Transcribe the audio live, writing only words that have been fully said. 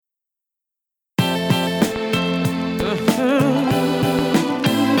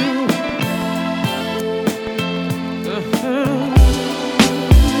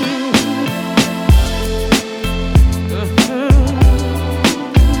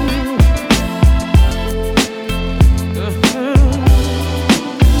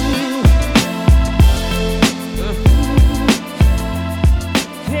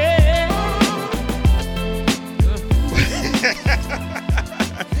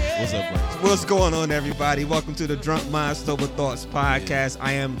What's up, Brainstorm? What's going on, everybody? Welcome to the Drunk Mind Sober Thoughts podcast.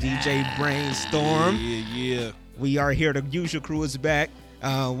 I am DJ Brainstorm. Yeah. We are here. The usual crew is back.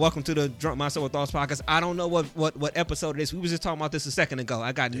 Welcome to the Drunk Mind Sober Thoughts podcast. I don't know what episode it is. We was just talking about this a second ago.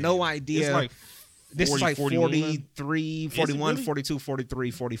 I got no idea. It's like 40, this is like 43, 41, really? 42,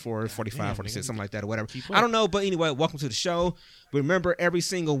 43, 44, 45, 46, something like that or whatever. Keep up. I don't know, but anyway, welcome to the show. Remember, every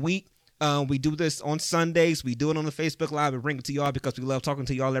single week, we do this on Sundays. We do it on the Facebook Live and bring it to y'all because we love talking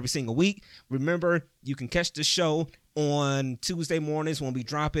to y'all every single week. Remember, you can catch the show on Tuesday mornings when we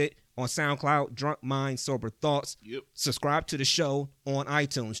drop it on SoundCloud, Drunk Mind Sober Thoughts. Yep. Subscribe to the show on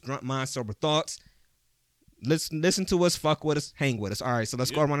iTunes, Drunk Mind Sober Thoughts. Listen to us, fuck with us, hang with us. All right, so let's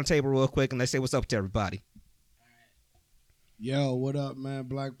go around the table real quick and let's say what's up to everybody. Yo, what up, man?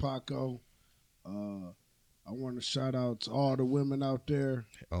 Black Paco. I want to shout out to all the women out there.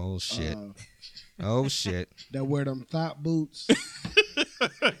 Oh, shit. Oh, shit. That wear them thought boots.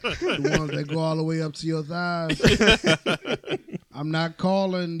 The ones that go all the way up to your thighs. I'm not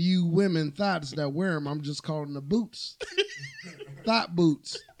calling you women thoughts that wear them. I'm just calling the boots. Thought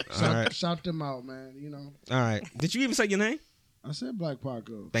boots. Shout them out, man. You know. All right. Did you even say your name? I said Black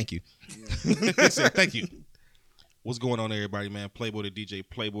Paco. Thank you. He said, thank you. What's going on, everybody, man? Playboy the DJ,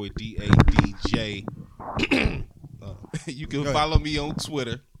 Playboy D-A-D-J. You can follow me on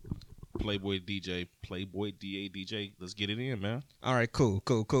Twitter, Playboy DJ, Playboy D-A-D-J. Let's get it in, man. All right, cool.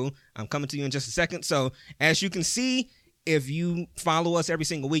 I'm coming to you in just a second. So, as you can see, if you follow us every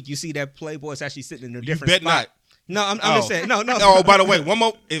single week, you see that Playboy is actually sitting in a different bet spot. not. No, I'm just saying. No. Oh, by the way, one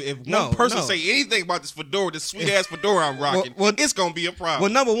more. If No, one person no. say anything about this fedora, this sweet ass fedora I'm rocking, Well, it's gonna be a problem.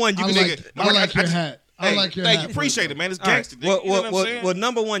 Well, number one, you I can like your hat. Hey, I like your thank hat. you. Appreciate it, man. It's All right. gangster. You know what I'm saying? Well,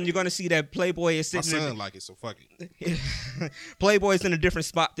 number one, you're going to see that Playboy is My sitting son like it, so fuck it. Playboy is in a different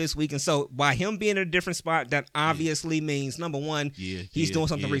spot this week. And so by him being in a different spot, that obviously means, number one, he's doing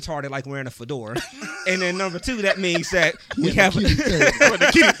something retarded like wearing a fedora. And then number two, that means that we have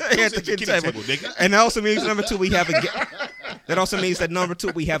the kitty table. And that also means number two, we have that also means that number two,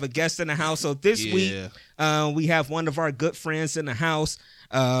 we have a guest in the house. So this week, we have one of our good friends in the house.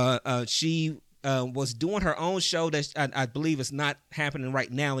 She was doing her own show that I believe is not happening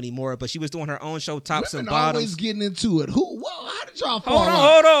right now anymore, but she was doing her own show, Tops Women and Bottoms. always getting into it. How did y'all fall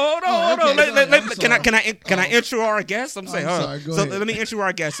Hold out? on. Okay, Can I intro our guest? I'm saying, sorry, go so ahead. let me intro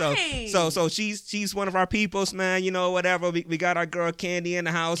our guest. So she's one of our peoples, man. You know, whatever. We got our girl Candy in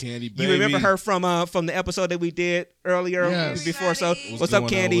the house. Candy, you remember baby. her from the episode that we did earlier Yes. before. So what's up, going on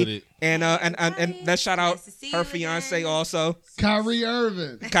with Candy? it? And let's shout out Nice to see her you fiance again. also, Kyrie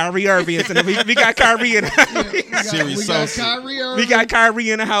Irving. Kyrie Irving. And we got Kyrie in. We Serious got sauce. Kyrie Irving. We got Kyrie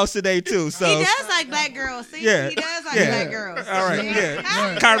in the house today too. So He does like black girls. See, Yeah. he does like Yeah. black girls. all right, yeah.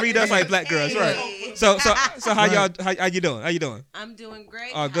 Right. Kyrie does like black girls, right? Hey. So how y'all how you doing? How you doing? I'm doing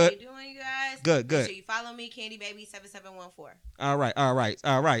great. Oh, good. How you doing, you guys? Good. Make sure you follow me, Candy Baby 7714. All right.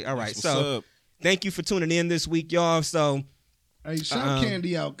 What's So up? thank you for tuning in this week, y'all. So Hey, shout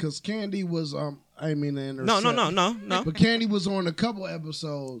Candy out because Candy was I didn't mean to intercept. no. But Candy was on a couple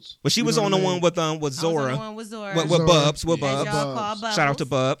episodes. But she You was know on what the I one mean? with I was on the Zora, one with Zora. with Zora. Bubs, with Yeah, As Bubs. y'all call Bubbles. Shout out to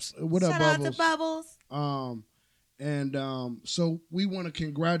Bubs. What up, Shout out to Bubbles? Bubbles. So we want to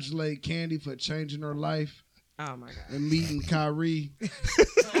congratulate Candy for changing her life Oh my God. and meeting Kyrie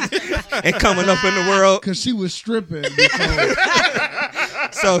And coming up in the world. because she was stripping before.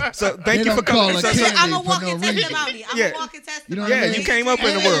 So thank They you for don't call coming. her So, Candy. I'm a for walking no reason. testimony. I'm Yeah. a walking testimony. You know what yeah, I mean? you came up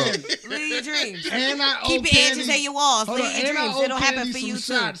in the world. Live your dreams. And I owe Keep your Candy, edges to your walls. hold Live on, your and I dreams. owe It'll happen Candy for some you too.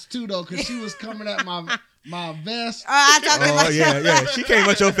 shots too though because she was coming at my vest. I talked Oh about yeah. She came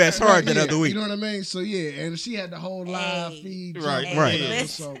at your fast hard that Yeah, other week. You know what I mean? So yeah, and she had the whole live Hey. feed. Right, jump, right. whatever.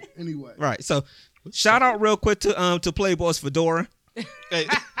 So anyway, Right. So shout out real quick to Playboy's fedora. Hey,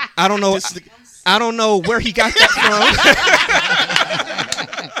 I don't know. this nigga- I don't know where he got that from.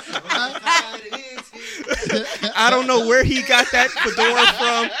 I don't know where he got that fedora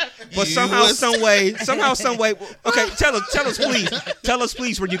from, but somehow, some way. Okay, tell us,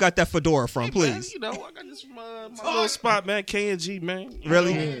 please, where you got that fedora from, Man, please. you know, I got this from my little spot, man. K&G, man. You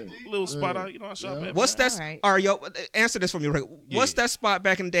Really? know, little spot out. You know, I shop at. What's man. that? All right. All right, yo, answer this for me. Right? What's that spot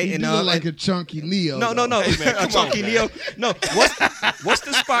back in the day? you In do look like a chunky Neo. no, though. Hey, man, a come chunky on, Neo. No, what's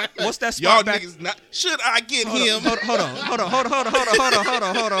the spot? What's that spot Y'all back? niggas not. Should I get Hold him?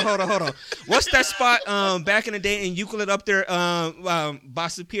 on. What's that spot back in the day in Euclid up there by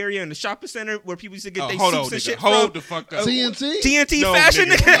Superior in the shopping center where people used to get their Hold soups on, and nigga. shit Hold from? the fuck up. TNT. TNT No, fashion.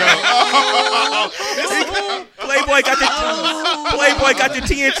 nigga, no. Playboy got the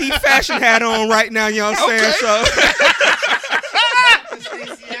TNT fashion hat on right now, you know what I'm saying? So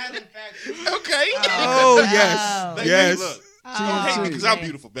Okay. oh yes. Oh. Yes. Look, hate me because I'm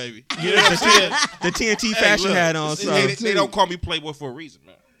beautiful, baby. Yeah, the TNT fashion hat on. So they don't call me Playboy for a reason,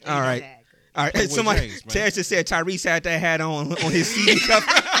 man. All right. All right, somebody, Terrence just said Tyrese had that hat on his CD cover.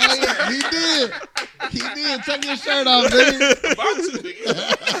 Oh, yeah, he did. He did. Take your shirt off, baby.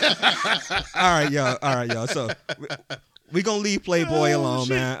 All right, y'all. So we're going to leave Playboy alone,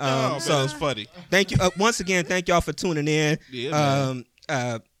 man. Man, that's funny. Thank you. Once again, thank y'all for tuning in. Yeah,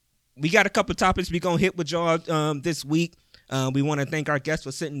 we got a couple topics we're going to hit with y'all this week. We want to thank our guests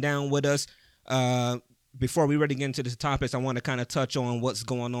for sitting down with us. Before we really get into the topics, I want to kind of touch on what's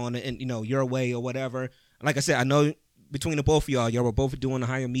going on in your way or whatever. Like I said, I know between the both of y'all were both doing the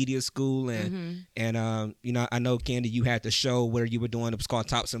higher media school, and I know Candy, you had the show where you were doing. It was called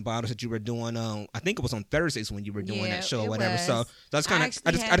Tops and Bottles that you were doing. I think it was on Thursdays when you were doing that show or whatever. Was. So that's kind of.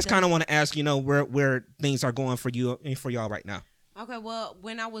 I just kind of want to ask where things are going for you and for y'all right now. Okay, well,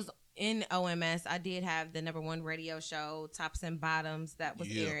 when I was in OMS, I did have the #1 radio show, Tops and Bottoms, that was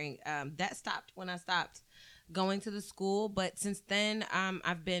airing. That stopped when I stopped going to the school. But since then,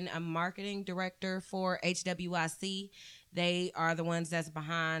 I've been a marketing director for HWIC. They are the ones that's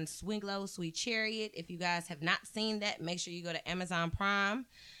behind Swing Low, Sweet Chariot. If you guys have not seen that, make sure you go to Amazon Prime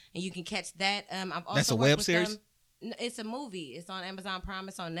and you can catch that. I've also that's a web series? Them. It's a movie. It's on Amazon Prime.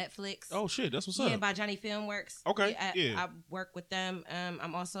 It's on Netflix. Oh shit, that's what's up. Yeah, by Johnny Filmworks. Okay, I work with them.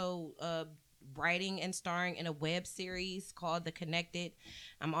 I'm also writing and starring in a web series called The Connected.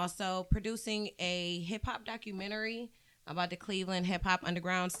 I'm also producing a hip hop documentary about the Cleveland hip hop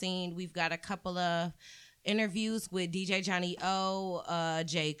underground scene. We've got a couple of interviews with DJ Johnny O,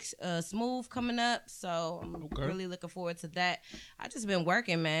 Jake Smooth coming up, so I'm really looking forward to that. I just been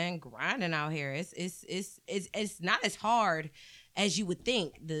working, man, grinding out here. It's not as hard as you would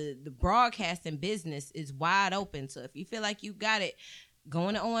think. The broadcasting business is wide open, so if you feel like you got it,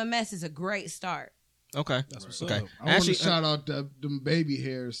 going to OMS is a great start. Okay, that's what's okay. Up. I want to shout out them baby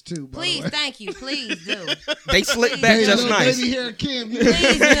hairs too. Please, thank you. Please do. They slick back just nice. Baby hair, Kim. You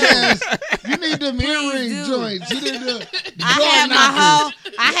Please do. You need them earring joints. You need the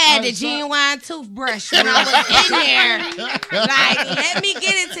I had the genuine toothbrush when I was in there. Like, let me get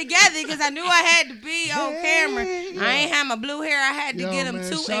it together because I knew I had to be on camera. I ain't have my blue hair. I had to get them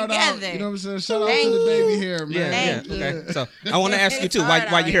two together. Out, you know what I'm saying? Shout out to the baby hair, man. Yeah. Okay. So I want to ask you too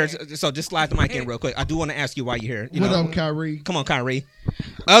why you're here. So just slide the mic in real quick. I do want to ask you why you're here. What up, Kyrie? Come on, Kyrie.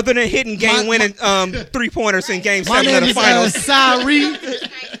 Other than hitting game-winning 3-pointers in Game 7 of the finals, Sorry,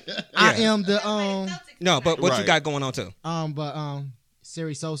 I am the No, but what you got going on too?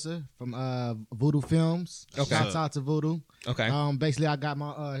 Siri Sosa from Voodoo Films. Okay. Shouts out to Voodoo. Okay. Basically, I got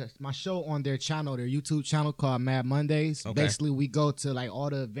my show on their channel, their YouTube channel called Mad Mondays. Okay. Basically, we go to like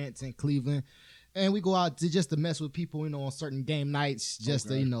all the events in Cleveland. And we go out just to mess with people, on certain game nights, just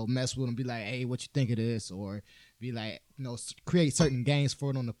to, mess with them, be like, hey, what you think of this? Or be like, create certain games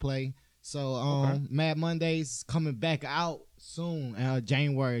for them to play. So, Mad Mondays coming back out soon,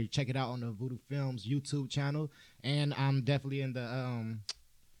 January. Check it out on the Voodoo Films YouTube channel. And I'm definitely in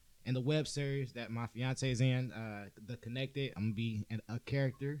the web series that my fiance is in, The Connected. I'm going to be a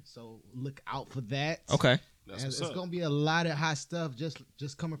character, so look out for that. Okay. It's going to be a lot of hot stuff just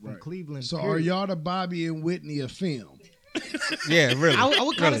coming from Cleveland. So are y'all the Bobby and Whitney of film? Yeah, really. I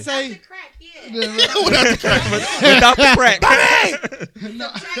would kind of say without the crack.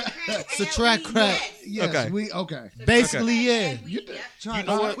 Subtract crack. Yes, okay. Basically, yeah. You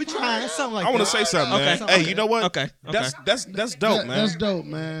know what? We trying something like that. I want to say something, man. Okay. Hey, you know what? Okay. That's dope, man. That's dope,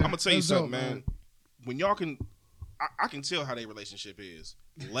 man. I'm gonna tell you something, man. When y'all can, I can tell how their relationship is.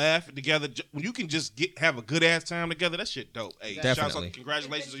 Laugh together. When you can just have a good ass time together, that shit dope. Hey, definitely.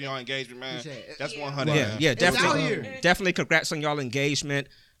 Congratulations on y'all engagement, man. That's 100. Yeah, man. definitely. Congrats on y'all engagement.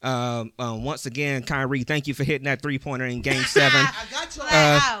 Once again, Kyrie, thank you for hitting that 3-pointer in Game 7. I got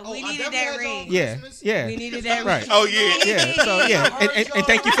you. We needed that ring. Yeah. We needed that ring. Right. Oh yeah. Yeah. So and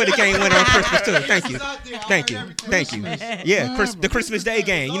thank you for the game winner on Christmas too. Thank you. Yeah, the Christmas Day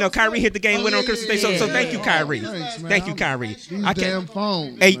game. Kyrie hit the game winner on Christmas Day. So thank you, Kyrie. Thank you, Kyrie. These damn phones.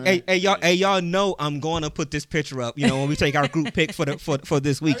 Hey, y'all know I'm going to put this picture up. When we take our group pick for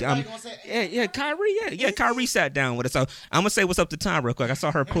this week. Kyrie. Yeah, Kyrie sat down with us. So I'm gonna say what's up to Tom real quick. I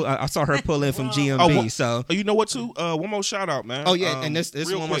saw her pull in from GMB. So you know what too? One more shout out, man. Oh yeah, and this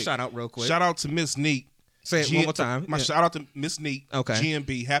one more shout out real quick. Shout out to Miss Neat. Say it one more time. My shout out to Miss Neat. Okay.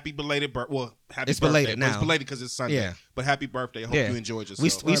 GMB. Happy belated birthday. Well, happy it's birthday. belated now. It's belated because it's Sunday. Yeah. But happy birthday. Hope you enjoyed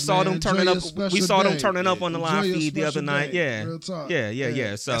yourself. We saw them turning up. We saw them turning up on the live feed the other night. Day. Yeah. Real talk.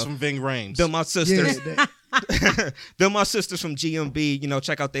 Yeah. So that's from Ving Rhames. Them my sisters. They're my sisters from GMB. You know,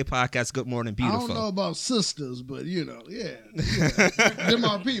 check out their podcast, Good Morning Beautiful. I don't know about sisters, but you know, yeah. Them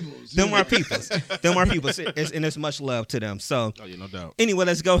our peoples. Them our peoples. Them our peoples. And it's much love to them. So, oh yeah, no doubt. Anyway,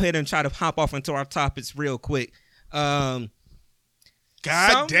 let's go ahead and try to hop off into our topics real quick. God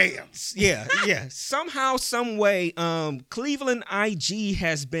damn. Yeah. Somehow, some way, Cleveland IG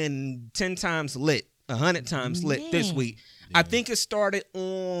has been 10 times lit, 100 times lit this week. Yeah. I think it started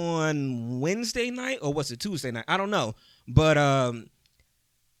on Wednesday night, or was it Tuesday night? I don't know. But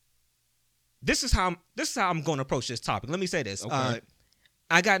this is how I'm going to approach this topic. Let me say this. Okay.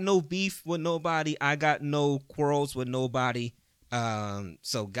 I got no beef with nobody. I got no quarrels with nobody.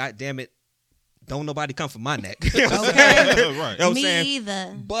 So, God damn it. Don't nobody come for my neck. You know what I'm saying? Right. You know what I'm Me saying?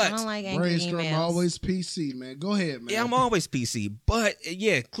 either. But I don't like angry Brainstorm emails. always PC, man. Go ahead, man. Yeah, I'm always PC. But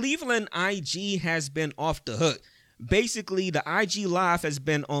yeah, Cleveland IG has been off the hook. Basically, the IG Live has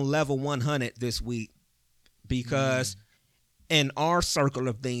been on level 100 this week because in our circle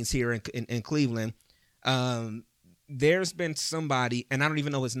of things here in Cleveland, there's been somebody, and I don't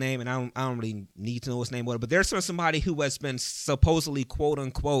even know his name, and I don't really need to know his name, but there's been somebody who has been supposedly, quote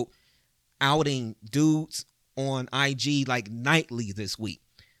unquote, outing dudes on IG like nightly this week.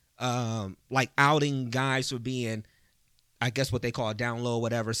 Like outing guys for being, I guess what they call down low or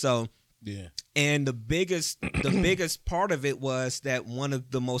whatever. So yeah. And the biggest part of it was that one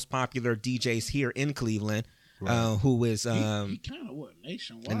of the most popular DJs here in Cleveland, who is he kind of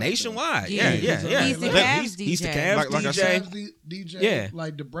nationwide. Nationwide, Yeah. yeah. He's the Cavs He's the DJ. Cavs Like I DJ. said, DJ, Yeah.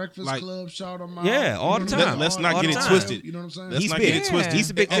 like the Breakfast Club, shout him out. Yeah, all the time. Let's not All get the it time. twisted. You know what I'm saying? Let's He's not big. get it twisted. He's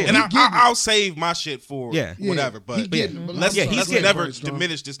a big And deal. I'll save my shit for Yeah. whatever. He But getting, but let's he's getting never Brainstorm.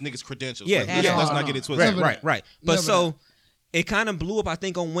 diminish this nigga's credentials. Yeah, Let's yeah. not get it twisted. Right. But Never so it kind of blew up, I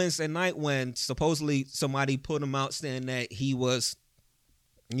think, on Wednesday night when supposedly somebody put him out saying that he was,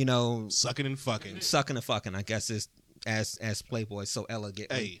 you know, Sucking and fucking. I guess is as Playboy so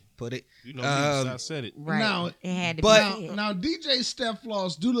elegantly put it. You know, I said it. Right. Now- it had to but- be. Now DJ Steph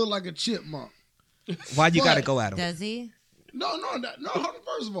Floss do look like a chipmunk. Why you But- got to go at him? Does he? No. Hold on,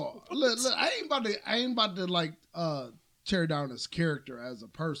 first of all, look, I ain't about to like tear down his character as a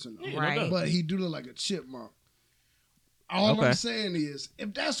person, Yeah, Right. but he do look like a chipmunk. All Okay. I'm saying is,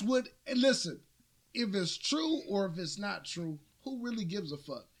 if that's what, and listen, if it's true or if it's not true, who really gives a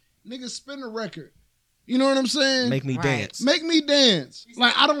fuck? Niggas spin a record. You know what I'm saying? Make me Right. dance. Make me dance.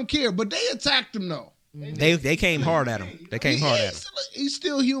 Like, I don't care. But they attacked him, though. They came hard at him. They came hard at him. He's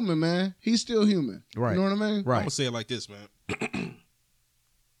still human, man. He's still human. Right. You know what I mean? I'm Right. gonna say it like this, man.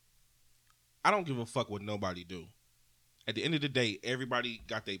 I don't give a fuck what nobody do. At the end of the day, everybody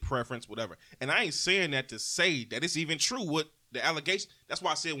got their preference, whatever. And I ain't saying that to say that it's even true what the allegation. That's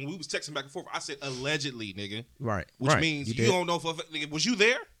why I said when we was texting back and forth, I said allegedly, nigga. Right. Which right. means you did. don't know if nigga, was you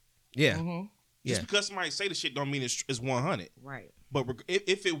there? Yeah. Mm-hmm. Just Yeah. because somebody say the shit don't mean it's 100. Right. But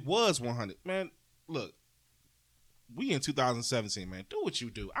if it was 100, man, look, we in 2017, man. Do what you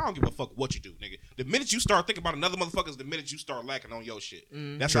do. I don't give a fuck what you do, nigga. The minute you start thinking about another motherfucker is the minute you start lacking on your shit.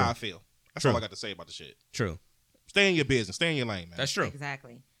 That's True. how I feel. That's True. all I got to say about the shit. True. Stay in your business. Stay in your lane, man. That's true.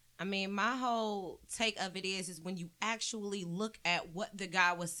 Exactly. I mean, my whole take of it is when you actually look at what the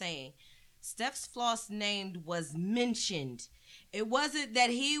guy was saying. Steph's Floss name was mentioned. It wasn't that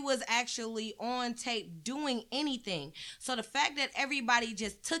he was actually on tape doing anything. So the fact that everybody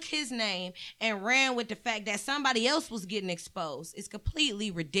just took his name and ran with the fact that somebody else was getting exposed is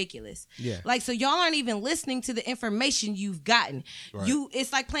completely ridiculous. Yeah. Like, so y'all aren't even listening to the information you've gotten. Right.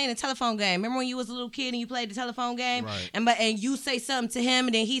 It's like playing a telephone game. Remember when you was a little kid and you played the telephone game? Right. And you say something to him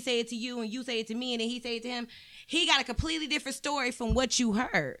and then he say it to you and you say it to me and then he say it to him. He got a completely different story from what you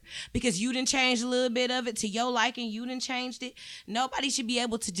heard because you didn't change a little bit of it to your liking. You didn't changed it. Nobody should be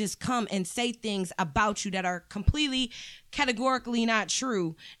able to just come and say things about you that are completely categorically not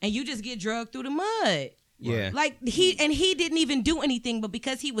true, and you just get drugged through the mud. Yeah. Like he didn't even do anything, but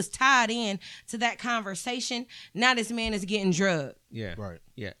because he was tied in to that conversation, now this man is getting drugged. Yeah. Right.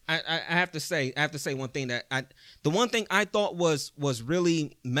 Yeah. I have to say one thing that the one thing I thought was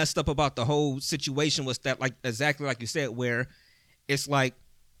really messed up about the whole situation was that, like, exactly like you said, where it's like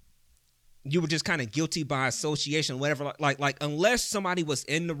you were just kind of guilty by association, whatever. Like unless somebody was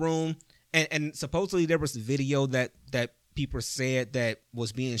in the room and supposedly there was a video that people said that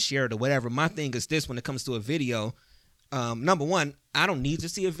was being shared or whatever. My thing is this: when it comes to a video, number one, I don't need to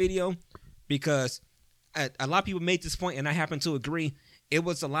see a video because a lot of people made this point, and I happen to agree. It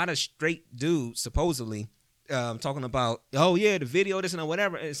was a lot of straight dudes supposedly talking about, oh yeah, the video, this and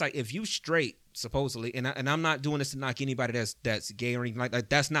whatever. It's like, if you straight supposedly, and I'm not doing this to knock anybody that's gay or anything like that.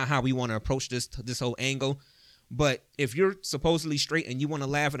 That's not how we want to approach this whole angle. But if you're supposedly straight and you want to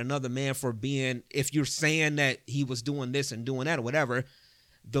laugh at another man for if you're saying that he was doing this and doing that or whatever,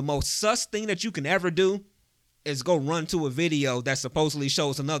 the most sus thing that you can ever do is go run to a video that supposedly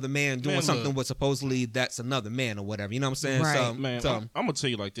shows another man doing something with supposedly that's another man or whatever. You know what I'm saying? Right. So, man, I'm going to tell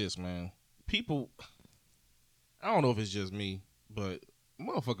you like this, man. People, I don't know if it's just me, but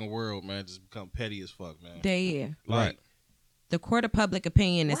motherfucking world, man, just become petty as fuck, man. Right. The court of public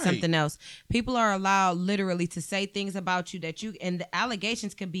opinion is something else. People are allowed literally to say things about you and the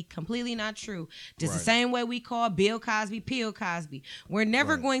allegations can be completely not true. Just the same way we call Bill Cosby, We're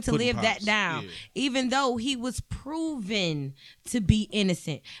never going to live that down, even though he was proven to be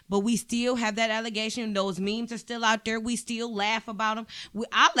innocent. But we still have that allegation. Those memes are still out there. We still laugh about them.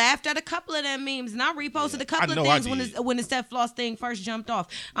 I laughed at a couple of them memes, and I reposted a couple of things when the Steph Floss thing first jumped off.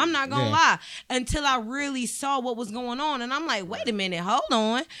 I'm not going to lie, until I really saw what was going on, and I'm like, wait a minute, hold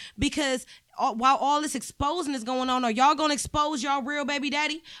on, because while all this exposing is going on, are y'all gonna expose y'all real baby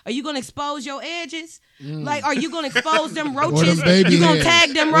daddy? Are you gonna expose your edges? Like, are you gonna expose them roaches? You gonna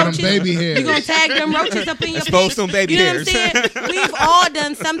tag them roaches? You gonna tag them roaches up in your expose some baby hairs? You know what I'm saying? We've all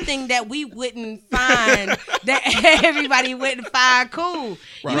done something that we wouldn't find that everybody wouldn't find cool.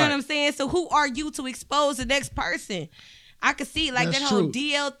 You know what I'm saying? So who are you to expose the next person? I could see like that whole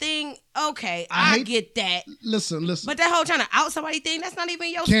DL thing. Okay, I get that. Listen. But that whole trying to out somebody thing, that's not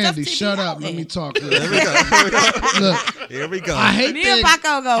even your Candy, stuff. shut up. Let me talk. Here we go. Look, here we go. I hate me and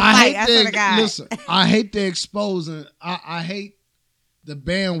Paco go fight. I swear to God. Listen, I hate the exposing. I hate the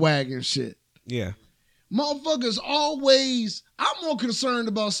bandwagon shit. Yeah. Motherfuckers always. I'm more concerned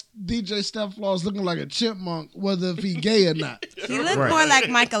about DJ Steph Floss looking like a chipmunk, whether if he gay or not. He looked more like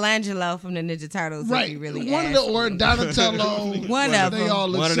Michelangelo from the Ninja Turtles. Right. If he really One of the or Donatello. One of them. They all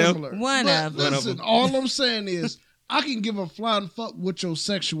look similar. One of them. Listen, all I'm saying is I can give a flying fuck what your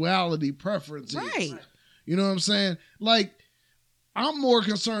sexuality preference is. Right. You know what I'm saying? Like, I'm more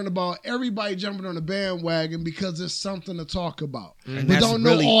concerned about everybody jumping on the bandwagon because it's something to talk about. And we that's don't know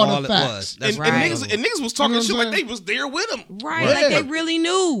really all the facts. That's and niggas was talking shit like they was there with him. Right. Like they really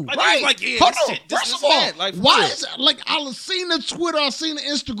knew. Like, like yeah, Hold on. shit, First of all, why is it, like I've seen the Twitter, I've seen the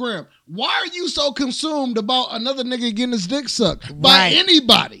Instagram. Why are you so consumed about another nigga getting his dick sucked by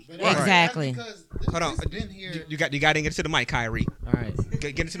anybody? Exactly. Hold on. You got to get into the mic, Kyrie. All right.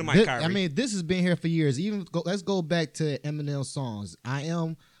 Get into the mic, Kyrie. I mean, this has been here for years. Let's go back to Eminem's songs. I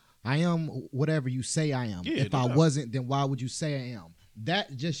am whatever you say I am. Yeah, if I wasn't, then why would you say I am?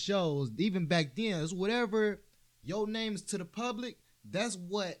 That just shows, even back then, it's whatever your name is to the public, that's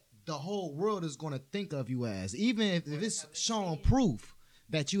what the whole world is going to think of you as. Even if it's shown proof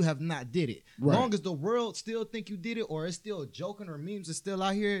that you have not did it. Right. Long as the world still think you did it, or it's still joking or memes are still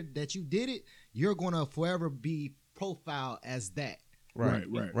out here that you did it, you're going to forever be profiled as that. Right.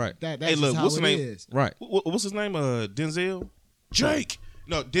 That's hey, look, how what's it his name? is. Right. What's his name? Denzel? Jake.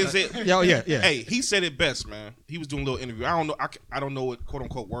 No, Denzel. Yeah. Hey, he said it best, man. He was doing a little interview. I don't know. I don't know it, quote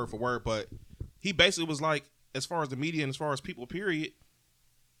unquote, word for word, but he basically was like, as far as the media and as far as people, period,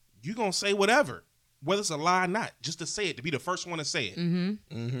 you gonna say whatever, whether it's a lie or not, just to say it, to be the first one to say it.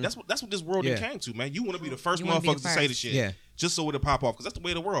 Mm-hmm. That's what this world came to, man. You want to be the first motherfucker to say the shit, just so it'll pop off, because that's the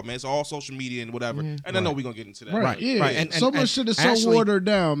way of the world, man. It's all social media and whatever. And I know we're gonna get into that, right? Yeah, And so much shit is so watered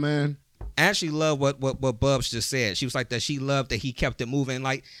down, man. I actually love what Bubs just said. She was like that. She loved that he kept it moving.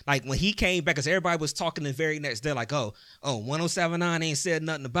 Like when he came back, because everybody was talking the very next day, like, oh, 1079 ain't said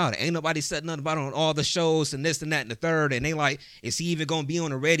nothing about it. Ain't nobody said nothing about it on all the shows and this and that and the third. And they like, is he even gonna be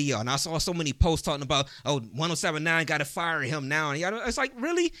on the radio? And I saw so many posts talking about, 1079 got to fire him now. And it's like,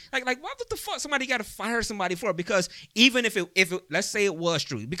 really, like what the fuck? Somebody got to fire somebody for it? Because even if it let's say it was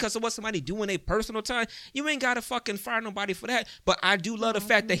true, because of what somebody do in their personal time, you ain't got to fucking fire nobody for that. But I do love the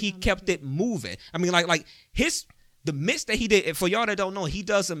fact that he kept it moving. I mean, like the mix that he did, for y'all that don't know, he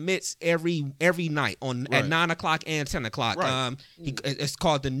does a mix every night at 9 o'clock and 10 o'clock. Right. It's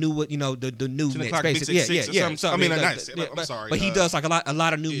called the new, the new mix, basically. Yeah. So, I'm sorry, but he does like a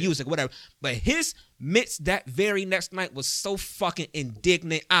lot of new music, whatever. But his mix that very next night was so fucking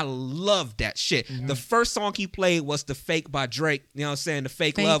indignant. I love that shit. Mm-hmm. The first song he played was "The Fake" by Drake. You know what I'm saying? The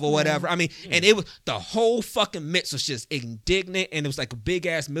fake love or whatever. I mean, and it was the whole fucking mix was just indignant, and it was like a big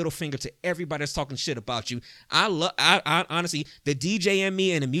ass middle finger to everybody that's talking shit about you. I honestly, the DJ in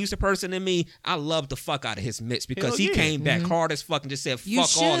me and the music person in me, I love the fuck out of his mix, because he came back hard as fuck and just said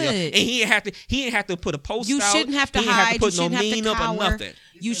fuck all of you. And he ain't have to put a post out. You shouldn't have to he hide. He ain't have to put no mean up or nothing.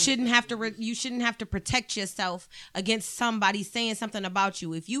 You shouldn't have to. You shouldn't have to protect yourself against somebody saying something about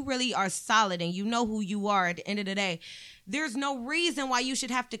you. If you really are solid and you know who you are at the end of the day, there's no reason why you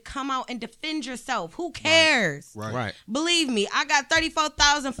should have to come out and defend yourself. Who cares? Right. Believe me, I got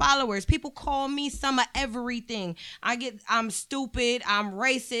 34,000 followers. People call me some of everything. I'm stupid. I'm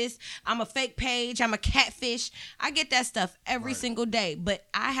racist. I'm a fake page. I'm a catfish. I get that stuff every single day. But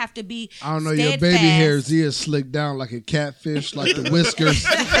I have to be I don't know, steadfast. your baby hairs ears slicked down like a catfish, like the whiskers.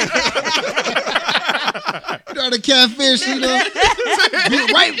 You know the catfish, you know?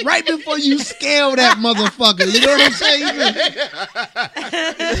 right before you scale that motherfucker. You know what I'm saying?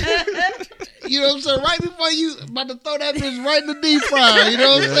 You know what I'm saying? Right before you about to throw that bitch right in the deep fryer. You know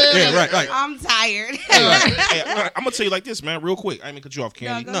what I'm saying? Yeah, right. I'm tired. Hey, I'm gonna tell you like this, man, real quick. I ain't gonna cut you off,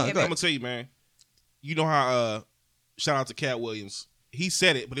 Candy. No, go ahead, I'm gonna tell you, man. You know how shout out to Cat Williams. He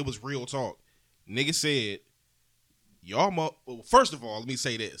said it, but it was real talk. Nigga said, y'all well, first of all, let me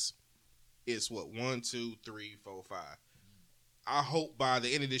say this. It's what, 1, 2, 3, 4, 5. I hope by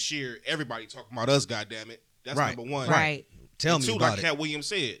the end of this year, everybody talking about us, goddammit. That's number one. Right. Tell and me two, about like it. Cat Williams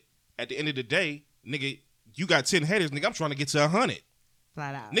said, at the end of the day, nigga, you got 10 headers, nigga, I'm trying to get to 100.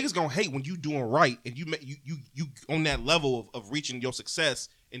 Flat out. Niggas gonna hate when you doing right and you on that level of reaching your success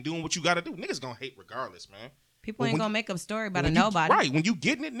and doing what you gotta do. Niggas gonna hate regardless, man. People ain't gonna make up a story about When nobody. Right. When you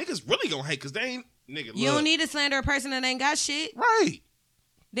getting it, niggas really gonna hate because they ain't, nigga, You don't need to slander a person that ain't got shit. Right.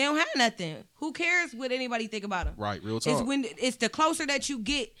 They don't have nothing. Who cares what anybody think about them? Right, real It's talk. it's the closer that you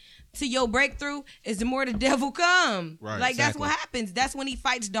get to your breakthrough, is the more the devil come. Right, like that's exactly. what happens. That's when he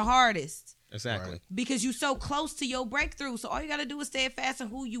fights the hardest. Exactly. Right. Because you so close to your breakthrough. So all you gotta do is stay fast in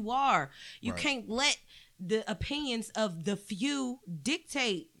who you are. You Right. can't let the opinions of the few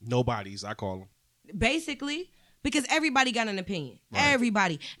dictate, Nobody's, I call them. basically. Because everybody got an opinion. Right.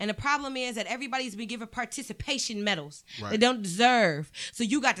 Everybody. And the problem is that everybody's been given participation medals Right. they don't deserve. So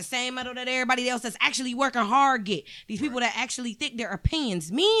you got the same medal that everybody else that's actually working hard get. These people that actually think their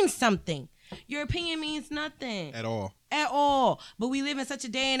opinions mean something. Your opinion means nothing. At all. At all. But we live in such a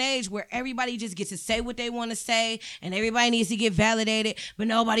day and age where everybody just gets to say what they want to say and everybody needs to get validated, but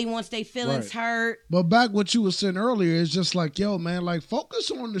nobody wants their feelings hurt. But back what you were saying earlier is just like, yo, man, like focus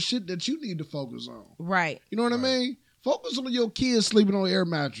on the shit that you need to focus on. Right. You know what I mean? Focus on your kids sleeping on air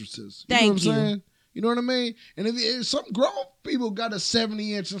mattresses. You know Thank what you. I'm saying? You know what I mean? And if some grown people got a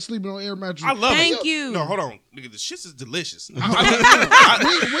 70-inch and sleeping on air mattresses. I love it. Thank you. No, hold on. Nigga, the shit is delicious. We gonna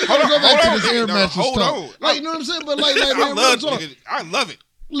go back to this air mattress hold talk. on. Like, you know what I'm saying? But like I man, love real talk. nigga, I love it.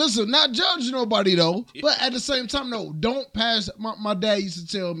 Listen, not judge nobody though, but at the same time, no, don't pass. My dad used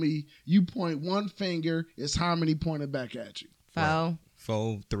to tell me, you point one finger, it's how many pointed back at you. Foe.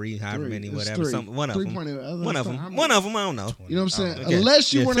 4, 3, however many, It's whatever. three. One of them. One of them. How many? One of them. I don't know. You know what I'm saying? Okay.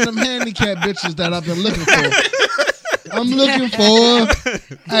 Unless you're Yeah. one of them handicap bitches that I've been looking for. I'm looking for.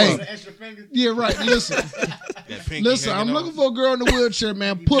 Hey, yeah, right. Listen, I'm looking for a girl in the wheelchair,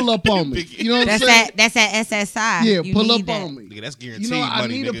 man. Pull up on me. You know what I'm saying? That's that SSI. Yeah, You pull need up that. on me. Nigga, that's guaranteed You know, I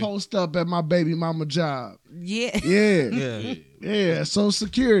money, need nigga. to post up at my baby mama job. Yeah. Yeah, Yeah. Social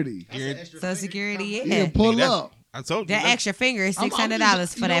Security. Social Security, yeah. Yeah, pull Nigga, up. I told you. That that's- extra finger is I'm $600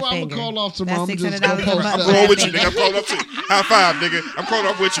 just- for that I'm finger. gonna call off tomorrow. That's I'm just $600 gonna a post month up. I'm for going that with you, finger. nigga. I'm calling up to you. High five, nigga. I'm calling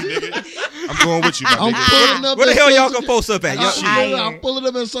up with you, nigga. I'm going with you, my I'm nigga. pulling up. Where the at hell y'all Social gonna post up at? Y'all, Tired. I'm pulling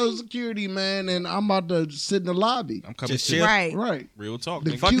up at Social Security, man, and I'm about to sit in the lobby. I'm coming Just to you. chill. Right. Right. Real talk,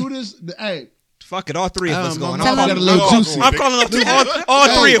 The nigga. cutest. Hey, fuck it. All three of us going. I'm Tell got a him- little I'm juicy. going. I'm calling up to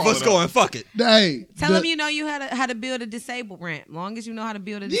all three of us going. Fuck it. Hey, Tell them you know you how to build a disabled ramp. Long as you know how to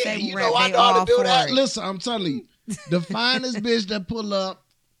build a yeah, disabled you ramp, know I they know how all to do for that. it. Listen, I'm telling you, the finest bitch that pull up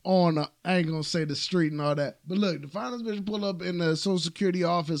on, I ain't gonna say the street and all that, but look, the finest bitch pull up in the Social Security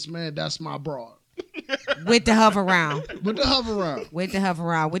office, man, that's my broad. With the hover round. With the hover around. With the hover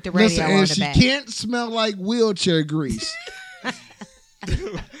round. With the radio Listen, on and the she back. can't smell like wheelchair grease.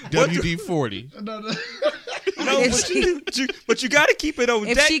 WD-40. No, but you got to keep it on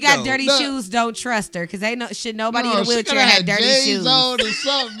If deck, she got though. dirty No. shoes, don't trust her. Because nobody in a she wheelchair coulda had dirty J's shoes. on or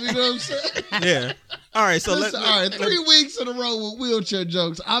something, you know what I'm saying? Yeah. All right. So Listen, all right, 3 weeks in a row with wheelchair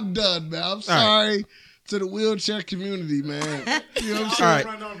jokes. I'm done, man. I'm sorry to the wheelchair community, man. You know what I'm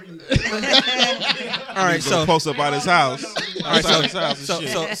saying? All right. So post up out his house. All right, Outside his house and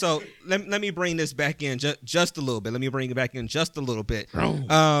shit. so let me bring this back in just a little bit. Let me bring it back in just a little bit.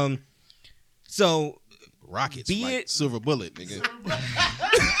 So Rockets, Be like it- silver bullet, nigga.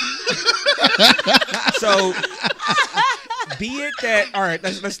 so be it that all right,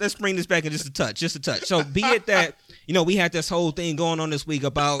 let's bring this back in just a touch. So be it that we had this whole thing going on this week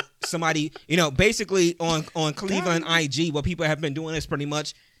about somebody, basically on Cleveland IG, what people have been doing is pretty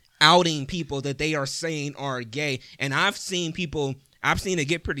much outing people that they are saying are gay. And I've seen people I've seen it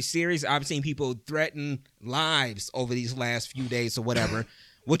get pretty serious. I've seen people threaten lives over these last few days or whatever,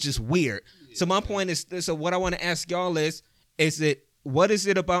 which is weird. So my point is, so what I want to ask y'all is what is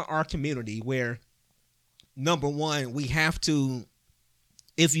it about our community where, number one, we have to,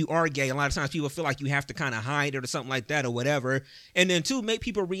 if you are gay, a lot of times people feel like you have to kind of hide it or something like that or whatever. And then two, make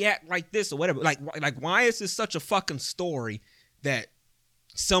people react like this or whatever. Like why is this such a fucking story that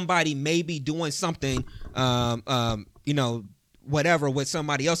somebody may be doing something, whatever with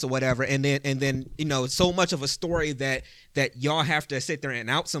somebody else or whatever, and then so much of a story that y'all have to sit there and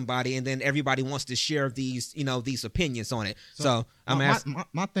out somebody, and then everybody wants to share these these opinions on it. So I'm asking.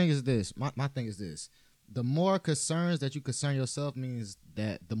 My thing is this. My thing is this. The more concerns that you concern yourself means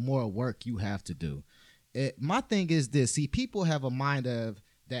that the more work you have to do. My thing is this. See, people have a mind of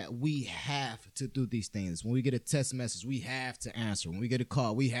that we have to do these things. When we get a text message, we have to answer. When we get a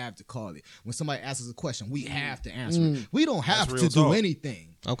call, we have to call it. When somebody asks us a question, we have to answer it. We don't have to do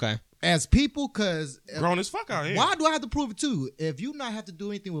anything. Okay. As people, because grown as fuck out here. Why do I have to prove it to you? If you not have to do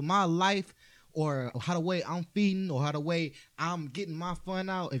anything with my life or how the way I'm feeding or how the way I'm getting my fun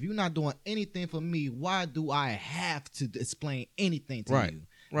out, if you're not doing anything for me, why do I have to explain anything to you?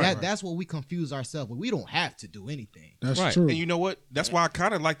 That's what we confuse ourselves with. We don't have to do anything. That's true. And you know what? That's why I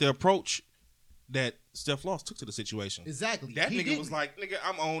kind of like the approach that Steph Loss took to the situation. Exactly. That nigga was like, nigga,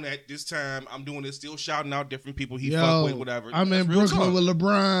 I'm on at this time. I'm doing this, still shouting out different people he fuck with, whatever. I'm in Brooklyn with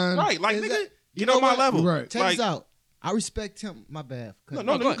LeBron. Right. Like, nigga, get on my level. Right. Check this out. I respect him. My bad.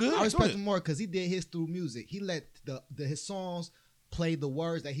 No, good. I respect him more because he did his through music. He let his songs play the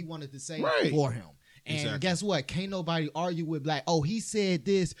words that he wanted to say for him. And guess what? Can't nobody argue with like, oh, he said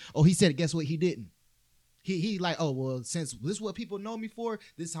this. Oh, he said it. Guess what? He didn't. He like, oh, well, since this is what people know me for,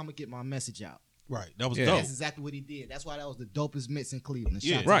 this is how I'm going to get my message out. Right. That was dope. That's exactly what he did. That's why that was the dopest mix in Cleveland.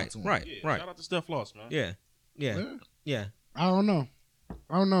 Yeah. Right. Shout out to Steph Loss, man. Yeah. I don't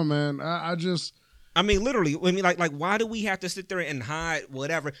know, man. I mean, literally. I mean, like, why do we have to sit there and hide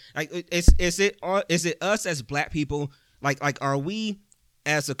whatever? Like, is it us as black people? Like, are we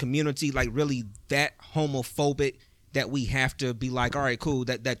as a community like really that homophobic that we have to be like, all right, cool,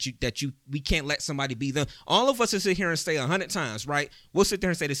 that we can't let somebody be them? All of us will sit here and say 100 times, right? We'll sit there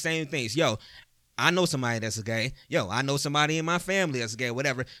and say the same things. Yo, I know somebody that's gay. Yo, I know somebody in my family that's gay,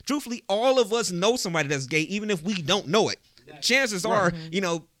 whatever. Truthfully, all of us know somebody that's gay, even if we don't know it. Chances are,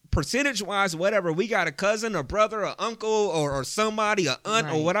 percentage-wise, whatever, we got a cousin, a brother, an uncle, or somebody, an aunt,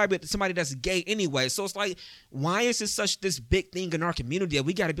 or whatever, somebody that's gay anyway. So it's like, why is it this big thing in our community that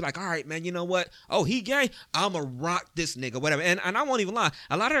we got to be like, all right, man, you know what? Oh, he gay? I'm going to rock this nigga, whatever. And I won't even lie.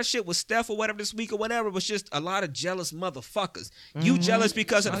 A lot of that shit with Steph or whatever this week or whatever was just a lot of jealous motherfuckers. You jealous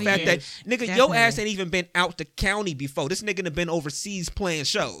because of the fact that, nigga, your ass ain't even been out the county before. This nigga done been overseas playing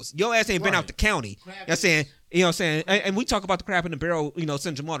shows. Your ass ain't been out the county. You know what I'm saying? You know what I'm saying? And we talk about the crap in the barrel,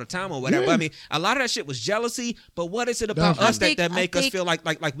 syndrome all the time or whatever. Yeah. But I mean, a lot of that shit was jealousy. But what is it about us that make us feel like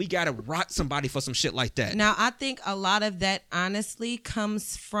we got to rock somebody for some shit like that? Now, I think a lot of that honestly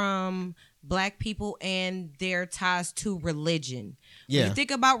comes from black people and their ties to religion. Yeah. When you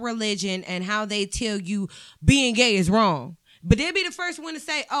think about religion and how they tell you being gay is wrong. But they'll be the first one to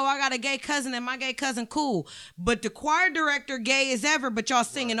say, oh, I got a gay cousin and my gay cousin cool. But the choir director gay as ever, but y'all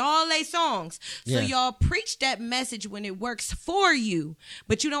singing all they songs. So y'all preach that message when it works for you,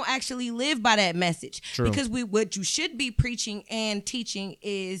 but you don't actually live by that message. True. Because what you should be preaching and teaching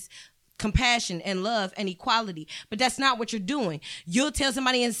is compassion and love and equality. But that's not what you're doing. You'll tell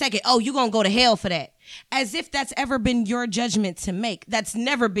somebody in a second, oh, you're going to go to hell for that. As if that's ever been your judgment to make. That's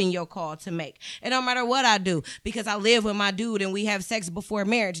never been your call to make. And no matter what I do, because I live with my dude and we have sex before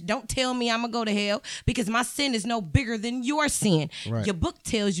marriage, don't tell me I'm going to go to hell because my sin is no bigger than your sin. Right. Your book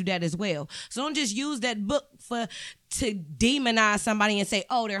tells you that as well. So don't just use that book to demonize somebody and say,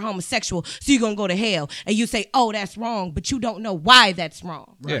 oh, they're homosexual, so you're going to go to hell. And you say, oh, that's wrong, but you don't know why that's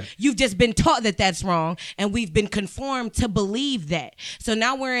wrong. Right. You've just been taught that that's wrong, and we've been conformed to believe that. So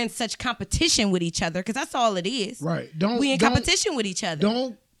now we're in such competition with each other, because that's all it is. Right. We in competition with each other.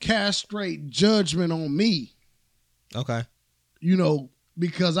 Don't castrate judgment on me. Okay.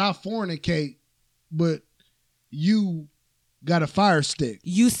 Because I fornicate, but you got a fire stick.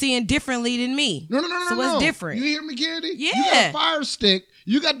 You seeing differently than me. No. So what's different? You hear me, Candy? Yeah. You got a fire stick.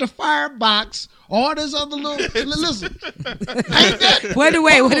 You got the firebox. All this other little... Listen. Ain't that...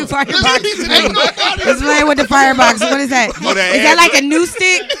 Wait, what do firebox mean? Explain what the firebox... What is that? Is that like a new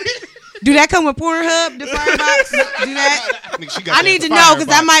stick? Do that come with Pornhub, the firebox? Do that? I need to know, because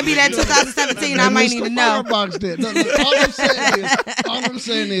that might be that 2017. I might need to know. Firebox there. Look, all I'm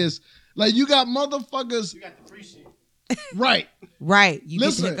saying is, like, you got motherfuckers... You got the free shit. Right. Right. You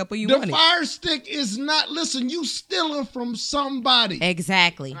Listen, get to hook up when you the want it. Fire Stick is not, listen, you stealing from somebody.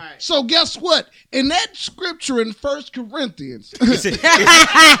 Exactly. Right. So guess what? In that scripture in 1 Corinthians, give me your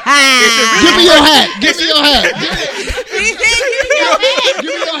hat. Give me your hat. Give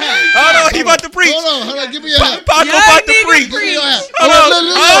me your hat. Hold on, he about to preach. Hold on. Give me your hat. Paco about to preach. Give me your hat.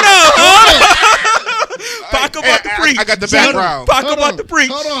 Hold on. Paco about to preach. I got the background. Paco about to preach.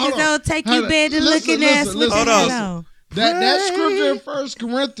 Hold on. It'll take you better looking ass with Hold that on. on. That scripture in 1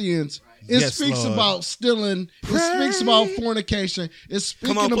 Corinthians, it Yes, speaks Lord. about stealing. It speaks about fornication. It's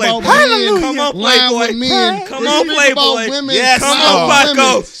speaking on, about Playboy. men Come on, lying Playboy. with men. Come It on, speaks Playboy. about women Yes, lying come on, with Paco.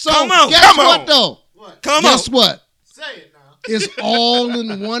 women. So Come on. guess Come what on. though? Come on. Guess what? Say it now. It's all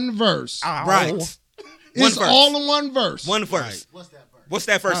in one verse. Right. It's verse. all in one verse. One verse. What's that verse? What's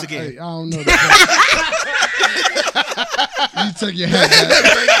that verse I again? don't know that. You took your hat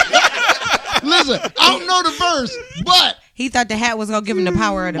back. Listen, I don't know the verse, but He thought the hat was gonna give him the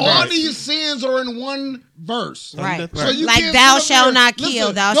power of the all verse. these sins are in one verse. Right. So you Like can't thou sit up shalt there- not kill,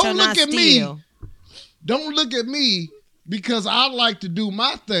 listen, thou don't shalt look not at steal. Me, don't look at me because I like to do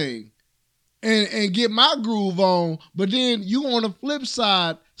my thing and get my groove on, but then you on the flip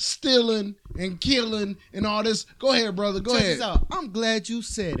side stealing and killing and all this. Go ahead, brother. Go Check ahead. this out. I'm glad you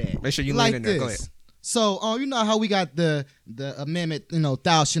said that. Make sure you like lean in there. Go this. ahead. So, you know how we got the amendment,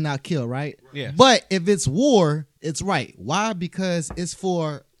 thou shalt not kill, right? Yeah. But if it's war, it's right. Why? Because it's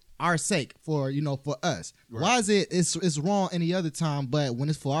for our sake, for us. Right. Why is it's wrong any other time, but when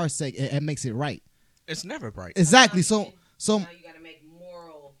it's for our sake, it makes it right. It's never right. Exactly. So Now you gotta make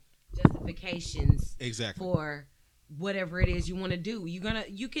moral justifications Exactly. for whatever it is you want to do. You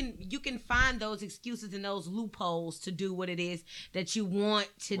can find those excuses and those loopholes to do what it is that you want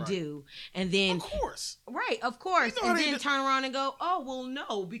to Right. do, and then Of course. right, of course, You know how and they then do- turn around and go, oh well,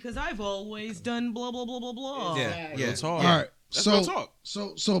 no, because I've always done blah blah blah blah blah. Yeah. Real talk. All right. That's so real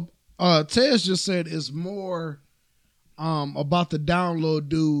talk. Tez just said it's more about the download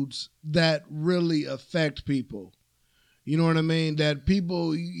dudes that really affect people. You know what I mean? That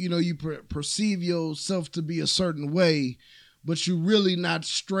people, you perceive yourself to be a certain way, but you really not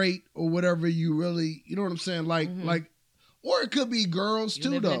straight or whatever. You really, you know what I'm saying? Like, or it could be girls You too,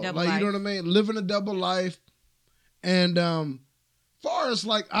 living a though. double Like, you know life. what I mean? Living a double life. And far as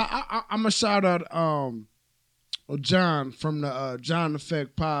like, I'm a shout out John from the John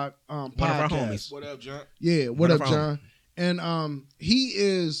Effect podcast. One of our homies. What up, John? Yeah, what One up, of our John? And he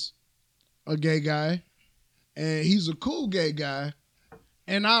is a gay guy, and he's a cool gay guy.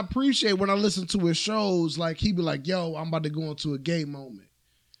 And I appreciate when I listen to his shows, like he be like, "Yo, I'm about to go into a gay moment."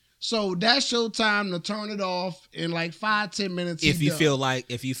 So that's your time to turn it off in like 5-10 minutes. If he you done. feel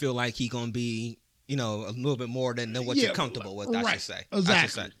like he gonna be, a little bit more than what you're comfortable with, I right, should say. Exactly. I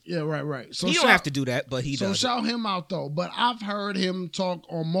should say. Yeah, right. So He don't have to do that, but he So does. shout him out though. But I've heard him talk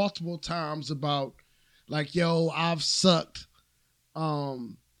on multiple times about like, yo, I've sucked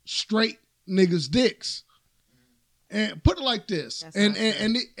straight niggas' dicks. And put it like this. That's And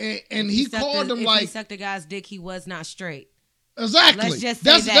not true. and he called them if like he sucked a guy's dick, he was not straight. exactly. Let's just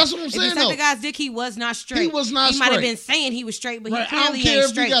say that's that. that's what I'm if saying he sucked though. a guy's dick, he was not straight. He was not He might have straight. been saying he was straight, but Right. he I don't clearly care ain't if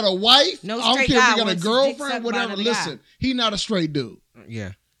straight. you got a wife. No I don't straight care if guy you got a wants his dick girlfriend, sucked by whatever. another Listen, guy. he not a straight dude.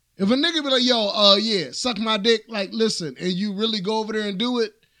 Yeah. If a nigga be like, yo, yeah, suck my dick, like, listen, and you really go over there and do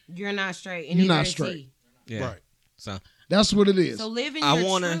it, You're not straight. And You're neither not is straight. he. Yeah. Right. So that's what it is. So live in I your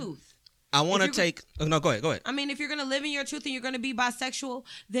wanna- truth. I want to If you're take. Oh, no, go ahead. I mean, if you're going to live in your truth and you're going to be bisexual,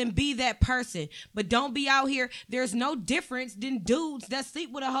 then be that person. But don't be out here. There's no difference than dudes that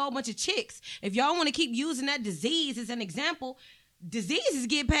sleep with a whole bunch of chicks. If y'all want to keep using that disease as an example, diseases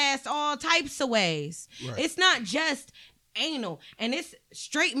get passed all types of ways. Right. It's not just anal, and it's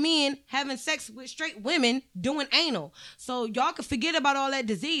straight men having sex with straight women doing anal. So y'all can forget about all that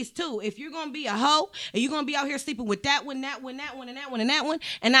disease too. If you're gonna be a hoe and you're gonna be out here sleeping with that one, that one, that one, and that one, and that one,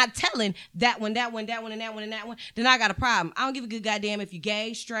 and not telling that one, that one, that one, and that one, and that one, then I got a problem. I don't give a good goddamn if you're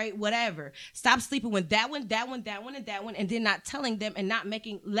gay, straight, whatever. Stop sleeping with that one, that one, that one, and that one, and then not telling them and not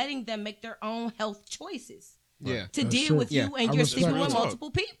letting them make their own health choices Yeah. to That's deal true. with Yeah. you, and I you're respect sleeping with that.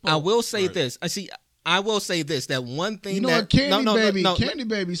 multiple people. I will say Right. this. I will say this. That one thing You know that what, Candy no, Baby? no, Candy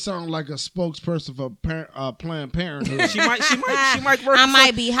Baby sound like a spokesperson for Planned Parenthood. She might work. I for-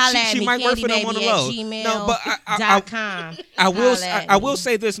 might be holla at she me, might work for them on the low. candybaby@gmail.com. No, but I will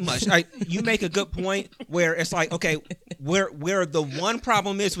say this much. You make a good point where it's like, okay, where the one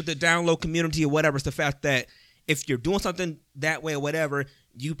problem is with the download community or whatever is the fact that if you're doing something that way or whatever,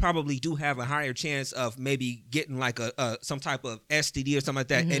 you probably do have a higher chance of maybe getting like a some type of STD or something like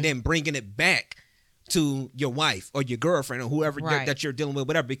that, and then bringing it back to your wife or your girlfriend or whoever Right. that you're dealing with,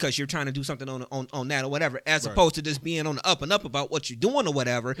 whatever, because you're trying to do something on that or whatever, as opposed to just being on the up and up about what you're doing or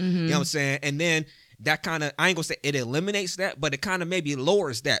whatever. You know what I'm saying? And then that kind of, I ain't gonna say it eliminates that, but it kind of maybe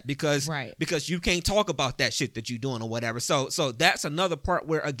lowers that because you can't talk about that shit that you're doing or whatever. So that's another part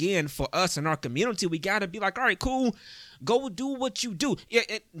where, again, for us in our community, we gotta be like, all right, cool, go do what you do. Yeah,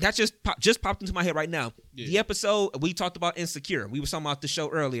 that just popped into my head right now. Yeah. The episode we talked about Insecure. We were talking about the show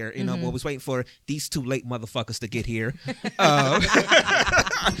earlier. You know, we was waiting for these two late motherfuckers to get here. But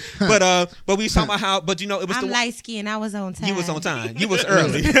we was talking about how. But you know, it was I'm light skinned. I was on time. You was on time. You was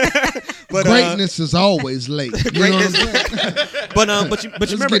early. But greatness is always late. You know what I'm saying? but you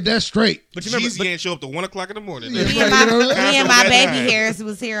Let's remember get that straight. But you remember, can't show up to 1 o'clock in the morning. Me and my baby hairs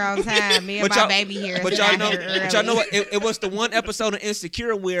was here on time. Me and my baby hairs. But y'all know what? It was the one episode of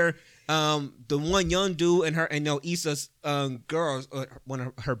Insecure where the one young dude and Issa's girl, one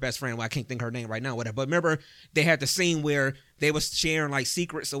of her best friend, well, I can't think of her name right now, whatever. But remember, they had the scene where they was sharing like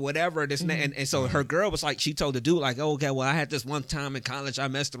secrets or whatever. And so her girl was like, she told the dude like, oh, okay, well, I had this one time in college, I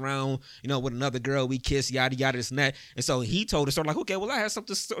messed around, with another girl, we kissed, yada yada, this and that. And so he told her, so like, okay, well, I had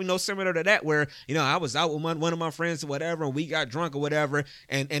something similar to that where I was out with one of my friends or whatever, and we got drunk or whatever,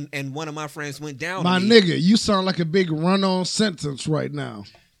 and one of my friends went down. My nigga, you sound like a big run-on sentence right now.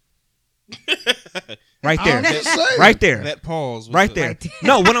 Right there, right there. That pause, right there.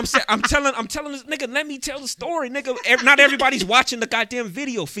 No, what I'm saying, I'm telling this nigga, let me tell the story, nigga. Not everybody's watching the goddamn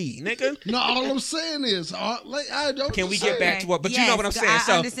video feed, nigga. No, all I'm saying is, can we get back to what? But yes, you know what I'm saying.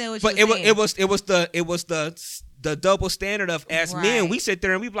 I understand what but you're saying. it was the double standard of as men, we sit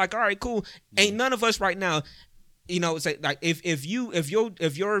there and we be like, all right, cool. Ain't none of us right now. Say like if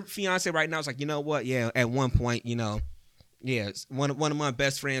your fiance right now is like, you know what? Yeah, at one point, yeah, one of my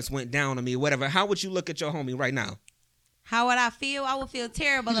best friends went down on me, whatever. How would you look at your homie right now? How would I feel? I would feel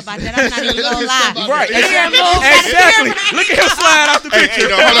terrible about that. I'm not even gonna lie. Right, exactly. Look at him slide out the picture.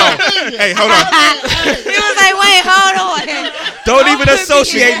 Hey, hold on. He was like, wait, hold on. Don't even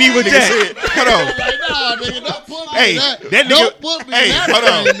associate me with that. Hold on. Hey, that nigga. Hey, hold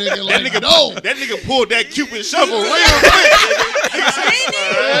on. That nigga pulled that Cupid shuffle real quick.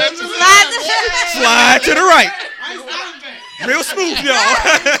 Slide to the right. Real smooth, y'all.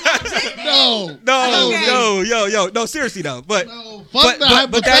 No, seriously though. But fuck the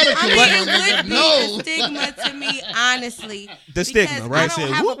hypothetical. It would be a stigma to me, honestly. The stigma, right? I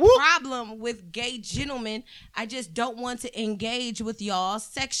don't have a problem with gay gentlemen. I just don't want to engage with y'all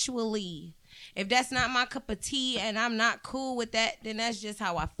sexually. If that's not my cup of tea and I'm not cool with that, then that's just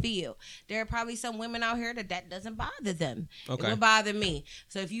how I feel. There are probably some women out here that doesn't bother them. Okay. It would bother me.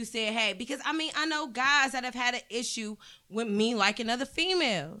 So if you say, hey, because I know guys that have had an issue with me liking other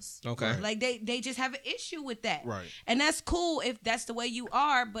females. Okay. Like they just have an issue with that. Right. And that's cool if that's the way you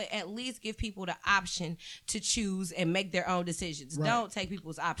are, but at least give people the option to choose and make their own decisions. Right. Don't take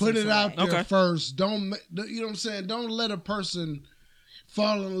people's options. Put it away. out there first. Don't, you know what I'm saying? Don't let a person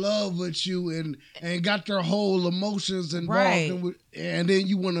fall in love with you and got their whole emotions involved, and then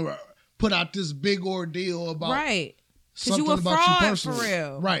you want to put out this big ordeal about something you a about fraud, you personally. for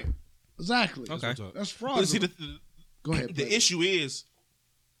real. Right. Exactly. Okay. That's fraud. But see, go ahead. The issue is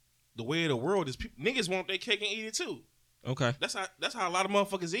the way of the world is niggas want their cake and eat it too. Okay. That's how a lot of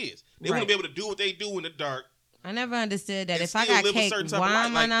motherfuckers is. They want to be able to do what they do in the dark. I never understood that. If I got cake, why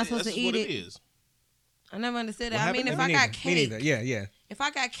am I not supposed to eat it? I never understood that. I mean, if I got cake, yeah. If I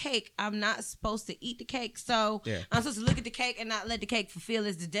got cake, I'm not supposed to eat the cake. So I'm supposed to look at the cake and not let the cake fulfill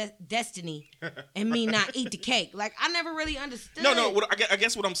its destiny and me not eat the cake. Like, I never really understood. No. I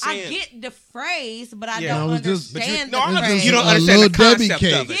guess what I'm saying. I get the phrase, but I don't understand the phrase. You don't understand the concept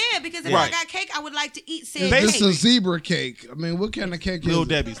of it. Yeah, because if I got cake, I would like to eat said cake. This is a zebra cake. I mean, what kind of cake is Little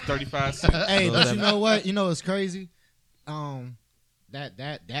Debbie's, 35 cents. Hey, but you know what? You know what's crazy?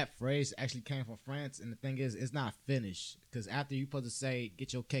 That phrase actually came from France, and the thing is, it's not finished, because after you're supposed to say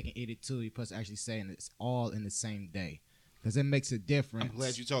get your cake and eat it too, you're supposed to actually say it's all in the same day, because it makes a difference. I'm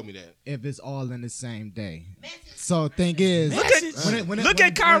glad you told me that. If it's all in the same day. So the thing is, look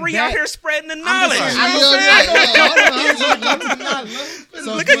at Kyrie out here spreading the knowledge.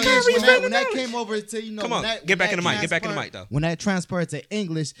 Look at Kyrie spreading when that came over to come on, get back in the mic. Get back in the mic though. When that transferred to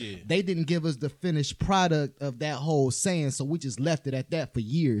English, they didn't give us the finished product of that whole saying, so we just left it at that for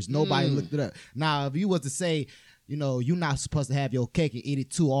years. Nobody looked it up. Now, if you was to say, you're not supposed to have your cake and eat it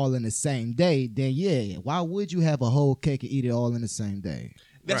too all in the same day, then why would you have a whole cake and eat it all in the same day?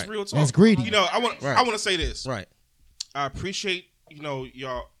 That's real talk. That's greedy. I want to say this. Right. I appreciate,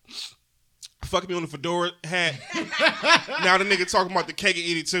 y'all fucking me on the fedora hat. Now the nigga talking about the cake and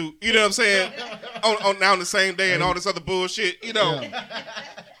eat it too. You know what I'm saying? on now on the same day and all this other bullshit.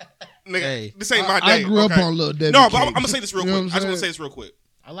 Nigga, this ain't my day. I grew up on Lil Debbie. No, but I'm gonna say this real quick. I just want to say this real quick.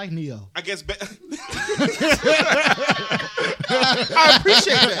 I like Neo. I guess. I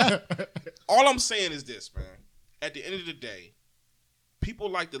appreciate that. All I'm saying is this, man. At the end of the day, people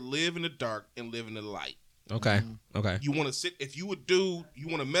like to live in the dark and live in the light. Okay. Okay. You want to sit, if you a dude, you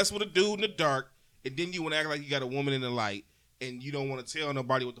want to mess with a dude in the dark, and then you want to act like you got a woman in the light, and you don't want to tell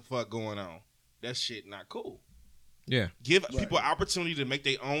nobody what the fuck going on. That shit not cool. Yeah. Give people an opportunity to make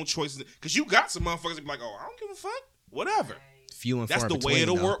their own choices. Because you got some motherfuckers that be like, oh, I don't give a fuck. Whatever. Few and that's far the between, way of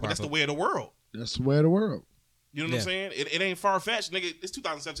the though, world. That's the way of the world. That's the way of the world. You know what I'm saying? It ain't far-fetched, nigga. It's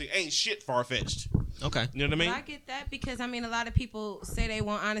 2017. Ain't shit far-fetched. Okay. You know what I mean? But I get that because, I mean, a lot of people say they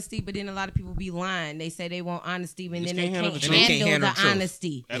want honesty, but then a lot of people be lying. They say they want honesty, but then they can't handle the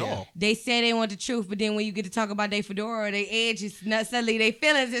honesty. At all. They say they want the truth, but then when you get to talk about their fedora or their edge, it's not suddenly their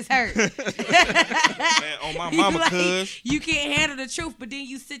feelings is hurt. Man, on my mama, like, cuz. you can't handle the truth, but then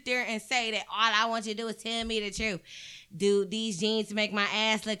you sit there and say that all I want you to do is tell me the truth. Dude, these jeans make my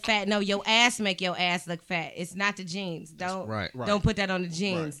ass look fat. No, your ass make your ass look fat. It's not the jeans. Don't put that on the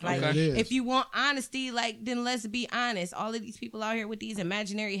jeans. Right. Like, if you want honesty, like, then let's be honest. All of these people out here with these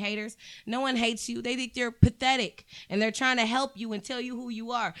imaginary haters, no one hates you. They think you're pathetic, and they're trying to help you and tell you who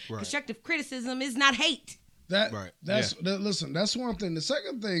you are. Right. Constructive criticism is not hate. Listen, that's one thing. The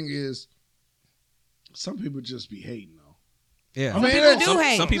second thing is some people just be hating though. Yeah, I mean, people do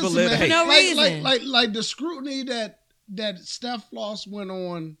hate. Some people listen, live man, hate. For no reason. Like the scrutiny that Steph Floss went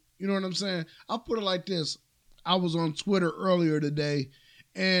on, you know what I'm saying? I'll put it like this. I was on Twitter earlier today,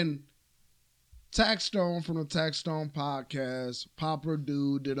 and Tax Stone from the Tax Stone podcast, popular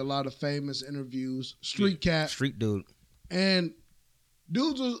dude, did a lot of famous interviews, Street dude. And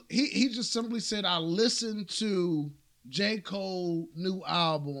dude, he just simply said, I listened to J. Cole's new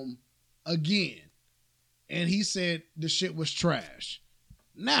album again, and he said the shit was trash.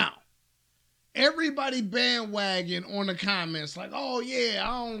 Now, everybody bandwagon on the comments like, oh yeah,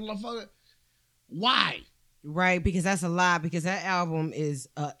 I don't love it. Why? Right, because that's a lie, because that album is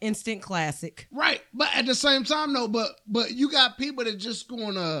an instant classic. Right, but at the same time, though, but you got people that just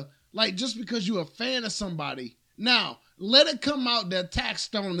gonna, like, just because you're a fan of somebody, now, let it come out that Tax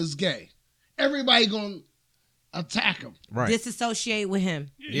Stone is gay. Everybody gonna attack him. Right. Disassociate with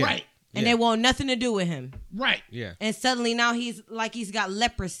him. Yeah. Right. And they want nothing to do with him. Right. Yeah. And suddenly now he's got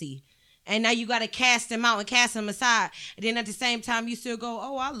leprosy. And now you got to cast him out and cast him aside. And then at the same time, you still go,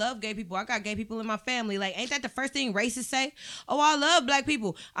 oh, I love gay people. I got gay people in my family. Like, ain't that the first thing racists say? Oh, I love black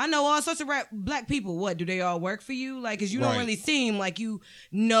people. I know all sorts of black people. What, do they all work for you? Like, because you don't really seem like you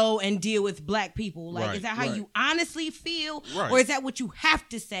know and deal with black people. Like, is that how you honestly feel? Or is that what you have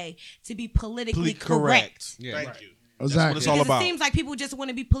to say to be politically correct? Yeah. Thank you. Exactly. That's what it's all about. It seems like people just want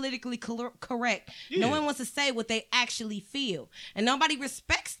to be politically correct. Yeah. No one wants to say what they actually feel. And nobody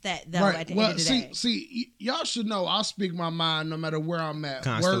respects that, though, at the end of the day. See, y'all should know I'll speak my mind no matter where I'm at.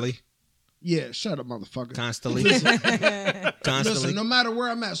 Constantly. Yeah, shut up, motherfucker. Constantly. Listen, no matter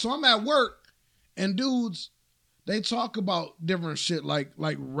where I'm at. So I'm at work, and dudes, they talk about different shit like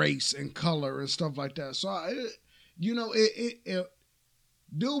race and color and stuff like that. So,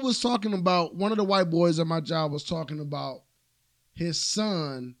 dude was talking about, one of the white boys at my job was talking about his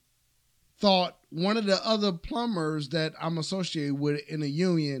son thought one of the other plumbers that I'm associated with in a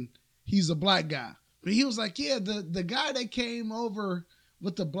union, he's a black guy. But he was like, yeah, the guy that came over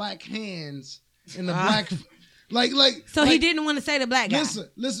with the black hands and the black... So he didn't want to say the black guy.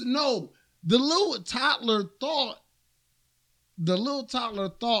 Listen, no. The little toddler thought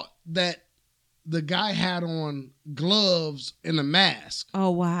that the guy had on gloves and a mask.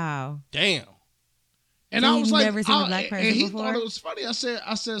 Oh, wow. Damn. And I was like, never seen a black person and he before? thought it was funny. I said,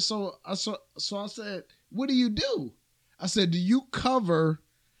 I said, what do you do? I said, do you cover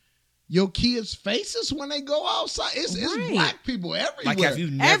your kids' faces when they go outside? It's black people everywhere. Like, have you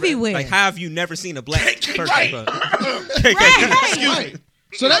never, everywhere. Like, how have you never seen a black person? Right.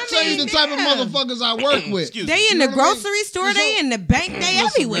 So that tells you the type of motherfuckers I work with. They in the grocery store, they in the bank, they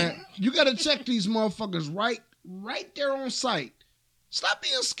everywhere. Man, you got to check these motherfuckers right there on site. Stop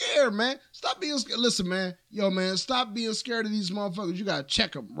being scared, man. Stop being scared. Listen, man. Yo, man, stop being scared of these motherfuckers. You got to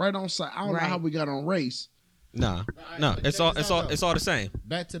check them right on site. I don't know how we got on race. No, it's all the same.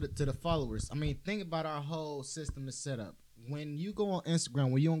 Back to the followers. I mean, think about our whole system is set up. When you go on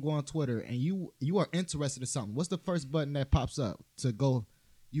Instagram, when you don't go on Twitter, and you are interested in something, what's the first button that pops up to go?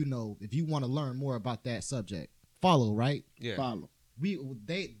 If you want to learn more about that subject, follow, right? Yeah. Follow.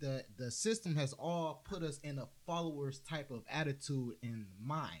 the system has all put us in a followers type of attitude and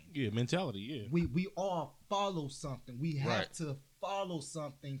mind. Yeah, mentality. Yeah, we all follow something. We have to follow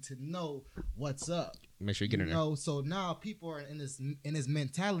something to know what's up. Make sure you get in there. So now people are in this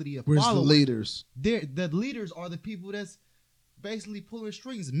mentality of where's following. the leaders? The leaders are the people that's basically pulling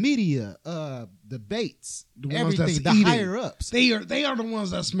strings, media, debates, everything, the higher ups. They are the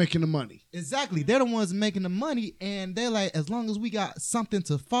ones that's making the money. Exactly. They're the ones making the money, and they're like, as long as we got something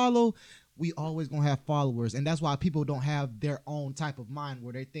to follow, we always gonna have followers. And that's why people don't have their own type of mind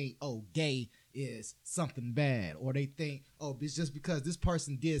where they think, oh, gay is something bad, or they think, oh, it's just because this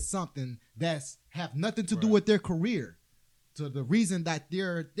person did something that's have nothing to do with their career. So the reason that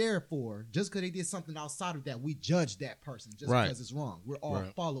they're there for, just because they did something outside of that, we judge that person just because it's wrong. We're all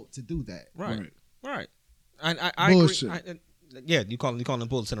followed to do that. Right. I Bullshit. agree. Yeah, you calling them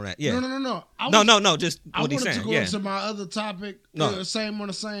bullshit on that? Yeah. No. No. Just I what he's wanted saying. to go into my other topic. No. Same on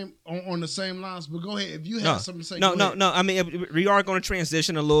the same lines. But go ahead if you have something to say. No. I mean, we are going to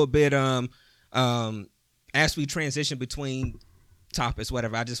transition a little bit. As we transition between topics,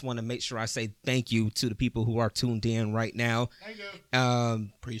 whatever, I just want to make sure I say thank you to the people who are tuned in right now. Thank you.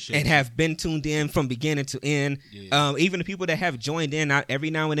 Appreciate and it. have been tuned in from beginning to end. Yeah. Even the people that have joined in, every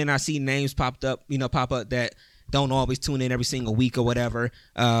now and then I see names pop up that don't always tune in every single week or whatever.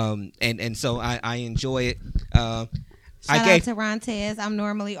 And so I enjoy it. Shout out to Rontez. I'm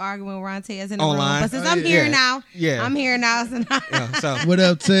normally arguing with Rontez in the online room, but since I'm here now, yeah, I'm here now. So what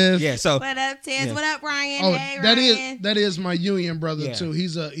up, Tez? Yeah. So what up, Tez? Yeah. What up, Ryan? Oh, hey, that Ryan. that is my union brother Yeah. too.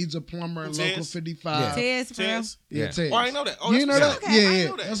 He's a plumber in Tez? Local 55. Tez, bro. Tez? Yeah, Yeah. Tez. Oh, I didn't know that. Oh, You know that? okay. Yeah, I yeah.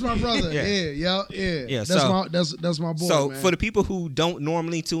 know that. That's my brother. Yeah. Yeah. So- That's my boy. So man. for the people who don't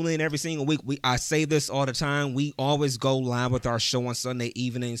normally tune in every single week, I say this all the time. We always go live with our show on Sunday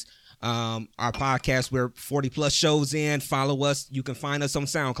evenings. Our podcast, we're 40 plus shows in. Follow us. You can find us on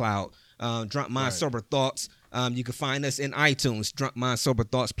SoundCloud. Drunk Mind Sober Thoughts. You can find us in iTunes. Drunk Mind Sober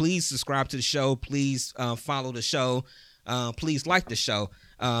Thoughts. Please subscribe to the show. Please follow the show. Please like the show.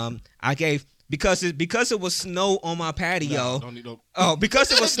 Because it was snow on my patio.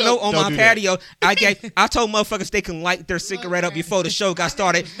 Because it was snow on my patio, I told motherfuckers they can light their cigarette up before the show got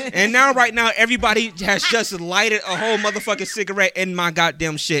started. And now, right now, everybody has just lighted a whole motherfucking cigarette in my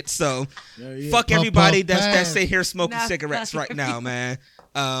goddamn shit. So, fuck everybody that's sit here smoking cigarettes right now, man.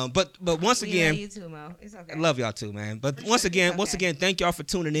 But once again, you too, Mo. It's okay. I love y'all too, man. But once again, thank y'all for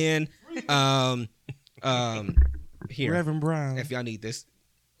tuning in. Here, Reverend Brown. if y'all need this.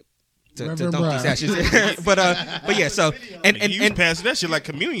 To Reverend dump these Brown. ashes. but yeah, so and passing that shit like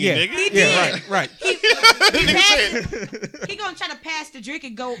communion, nigga. He yeah, did. right. He gonna try to pass the drink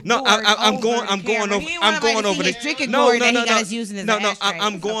and go. No, I'm going over the drinking no, that he got us using as an ashtray.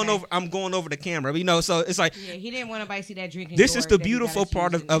 I'm going over the camera. You know, so it's like he didn't want nobody to see that drinking. this is the beautiful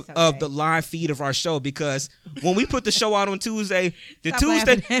part of the live feed of our show, because when we put the show out on Tuesday, the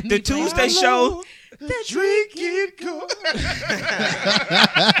Tuesday show. The drinking.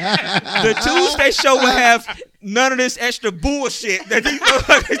 The Tuesday show will have none of this extra bullshit that these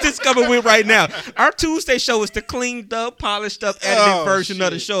motherfuckers just coming with right now. Our Tuesday show is the cleaned up, polished up, edited version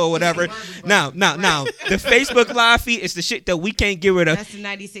of the show or whatever. Now, the Facebook live feed is the shit that we can't get rid of. That's the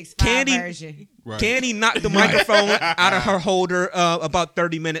 96.5 Candy version. Right. Candy knocked the microphone out of her holder about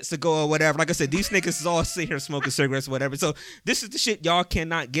 30 minutes ago or whatever. Like I said, these niggas is all sitting here smoking cigarettes or whatever. So this is the shit y'all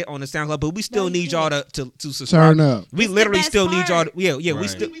cannot get on the SoundCloud, but we still need y'all to subscribe. Turn up. We It's literally the best still need y'all. part. We Right.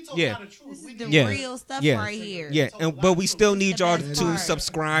 still This is the Yeah. real stuff Yeah. right here. Yeah, but we still need y'all best to part.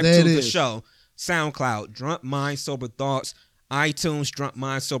 subscribe That to the is. show. SoundCloud, Drunk Mind Sober Thoughts, iTunes, Drunk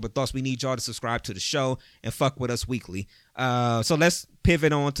Mind Sober Thoughts. We need y'all to subscribe to the show and fuck with us weekly. So let's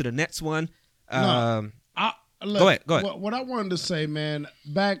pivot on to the next one. Look, Go ahead. What I wanted to say, man,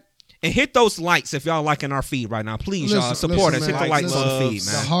 back. And hit those likes if y'all liking our feed right now. Please, y'all support us. man, Hit the likes on the loves, feed,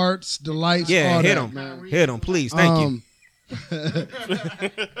 The man. hearts, the lights, Yeah, all hit that, them. man. Hit them, please. Thank you.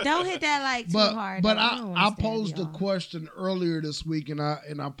 Don't hit that like too hard. But though. don't I wanna stab posed a y'all. question earlier this week, and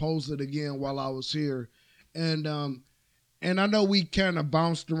I posed it again while I was here, and I know we kind of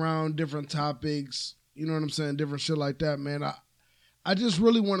bounced around different topics, you know what I'm saying, different shit like that, man. I just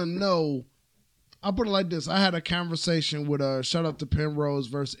really want to know. I'll put it like this: I had a conversation with shout out to Penrose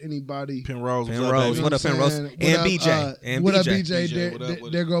versus anybody. Penrose. Penrose. What up, Penrose? And BJ. And what up, BJ? BJ? BJ, what up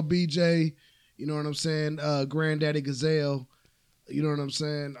with There it? go BJ. You know what I'm saying? Granddaddy Gazelle. You know what I'm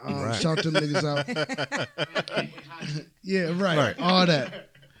saying? Right. Shout them niggas out. Yeah, right. All that.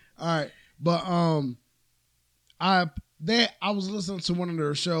 All right. But I was listening to one of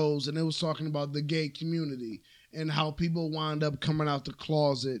their shows, and it was talking about the gay community and how people wind up coming out the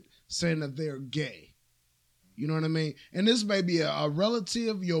closet saying that they're gay. You know what I mean? And this may be a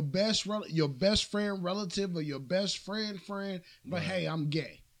relative, your best friend relative, or your best friend, but right. Hey, I'm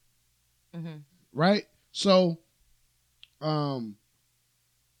gay. Mm-hmm. Right? So I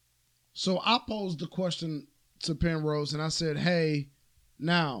posed the question to Penrose, and I said, hey,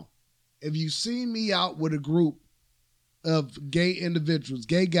 now, if you see me out with a group of gay individuals,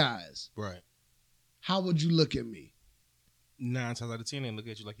 gay guys, right, how would you look at me? 9 times out of 10, they look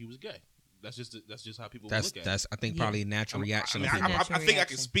at you like you was gay. That's just how people look at it. That's I think probably a natural reaction. I think I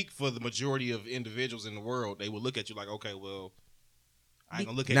can speak for the majority of individuals in the world. They would look at you like, okay, well, I ain't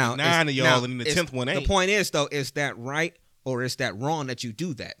gonna look at 9 of y'all, and then the 10th one ain't. The point is, though, is that right or is that wrong that you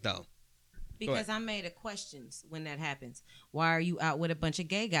do that, though? Because I made a questions when that happens. Why are you out with a bunch of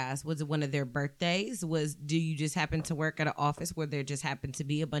gay guys? Was it one of their birthdays? Do you just happen to work at an office where there just happened to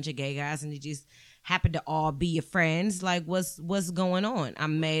be a bunch of gay guys and you just happen to all be your friends? Like, what's going on?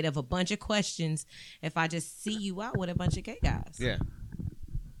 I'm made of a bunch of questions if I just see you out with a bunch of gay guys. Yeah.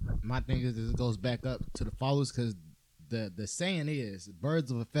 My thing is, it goes back up to the followers, because the saying is, birds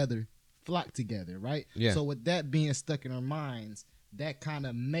of a feather flock together, right? Yeah. So with that being stuck in our minds, that kind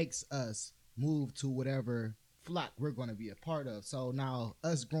of makes us move to whatever flock we're going to be a part of. So now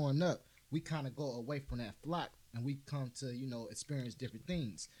us growing up, we kind of go away from that flock and we come to, experience different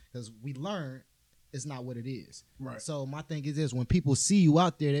things, because we learn it's not what it is. Right. So my thing is this: when people see you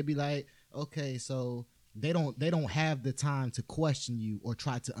out there, they be like, okay, so they don't have the time to question you or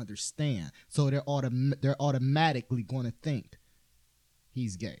try to understand. So they're automatically going to think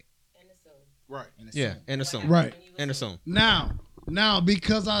he's gay. Right. And assume. Right. And assume. Now,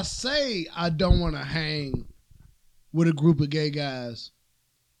 because I say I don't want to hang with a group of gay guys,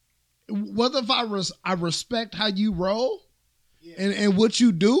 what if I respect how you roll and what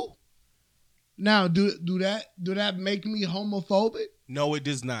you do? Now, do that make me homophobic? No, it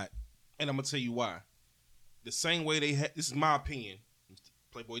does not. And I'm going to tell you why. The same way this is my opinion,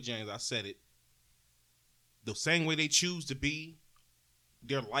 Playboy James, I said it. The same way they choose to be,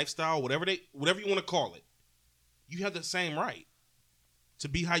 their lifestyle, whatever you want to call it, you have the same right to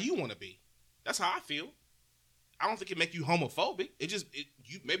be how you want to be. That's how I feel. I don't think it make you homophobic.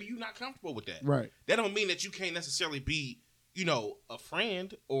 Maybe you're not comfortable with that. Right. That don't mean that you can't necessarily be, a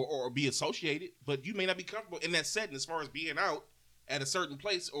friend or be associated, but you may not be comfortable in that setting as far as being out at a certain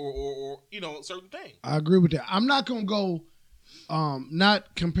place or a certain thing. I agree with that. I'm not gonna go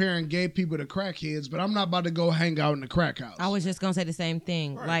not comparing gay people to crackheads, but I'm not about to go hang out in the crack house. I was just going to say the same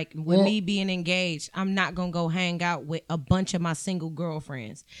thing. Right. Like, with me being engaged, I'm not going to go hang out with a bunch of my single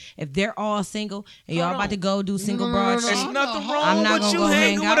girlfriends. If they're all single and y'all about to go do single broad shit, there's nothing wrong with you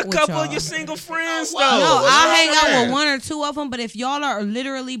hanging with a couple of your single friends, though. No, I'll hang out with 1 or 2 of them, but if y'all are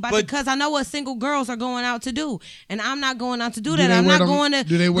literally because I know what single girls are going out to do, and I'm not going out to do that. I'm not going to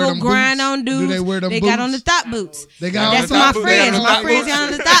go grind on dudes. Do they wear them boots? They got on the thought boots. That's my friends. My friends got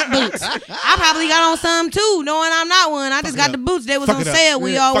on the thought boots. I probably got on some too, knowing I'm not one. I just got the boots. They was on sale.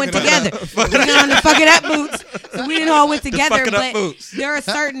 We all went together. We got on the fuck it up boots. So we didn't all went together. But there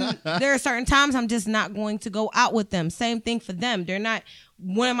are certain times I'm just not going to go out with them. Same thing for them. They're not.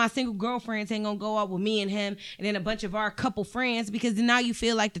 One of my single girlfriends ain't gonna go out with me and him and then a bunch of our couple friends, because now you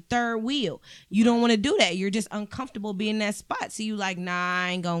feel like the third wheel. You don't want to do that. You're just uncomfortable being in that spot. So you like, nah, I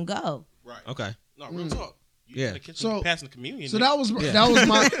ain't gonna go. Right. Okay. No, real talk. Yeah. So passing the communion. So that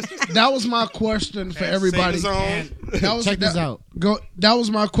was my question for everybody. Check this out. That was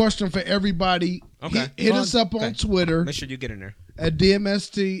my question for everybody. Okay. Hit us up on Twitter. Make sure you get in there. At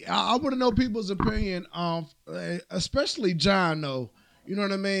DMST. I want to know people's opinion, especially John, though. You know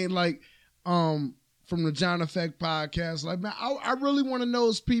what I mean? Like, from the John Effect podcast. Like, man, I really want to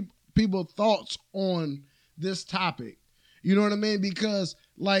know people's thoughts on this topic. You know what I mean? Because,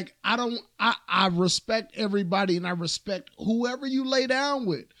 like, I respect everybody and I respect whoever you lay down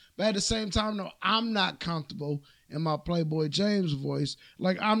with. But at the same time, no, I'm not comfortable in my Playboy James voice.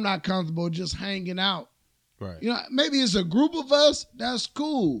 Like, I'm not comfortable just hanging out. Right. You know, maybe it's a group of us. That's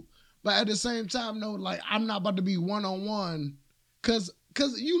cool. But at the same time, no, like, I'm not about to be one-on-one. Cause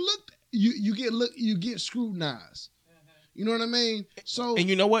you get scrutinized. You know what I mean? So, and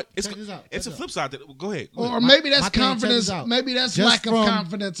you know what? It's a flip side. Go ahead. Or maybe that's confidence. Maybe that's lack of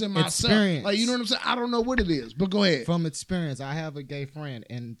confidence in myself. Experience. Like, you know what I'm saying? I don't know what it is, but go ahead. From experience, I have a gay friend,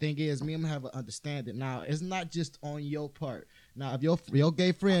 and the thing is, me and him have an understanding. Now, it's not just on your part. Now, if your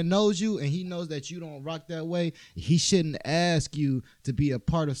gay friend knows you and he knows that you don't rock that way, he shouldn't ask you to be a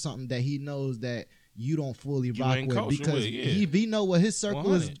part of something that he knows that you don't fully rock with, because if he know what his circle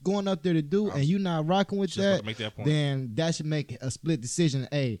 100. Is going up there to do and you not rocking with that, then that should make a split decision.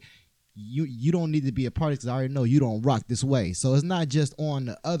 Hey, you don't need to be a part of it because I already know you don't rock this way. So it's not just on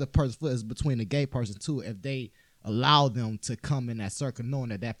the other person's foot, it's between the gay person too. If they allow them to come in that circle knowing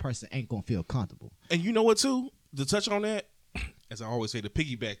that person ain't gonna feel comfortable. And you know what too? To touch on that, as I always say, to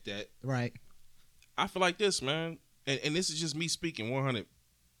piggyback that, right? I feel like this, man, and this is just me speaking 100.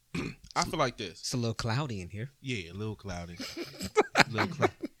 I feel like this. It's a little cloudy in here. Yeah, a little cloudy.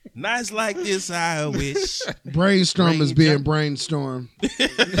 Nights like this, I wish. Brainstorm is being brainstormed.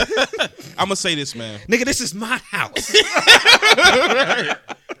 I'm gonna say this, man. Nigga, this is my house.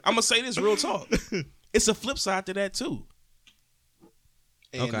 I'm gonna say this real talk. It's a flip side to that too.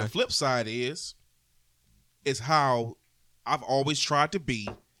 And the flip side is how I've always tried to be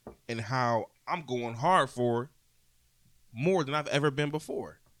and how I'm going hard for more than I've ever been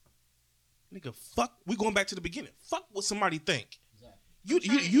before. Nigga, fuck. We going back to the beginning. Fuck what somebody think. You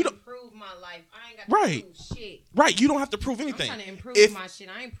don't improve my life. I ain't got to prove shit. Right, you don't have to prove anything. I'm trying to improve my shit.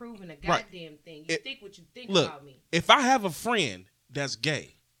 I ain't proving a goddamn thing. You think what you think about me. If I have a friend that's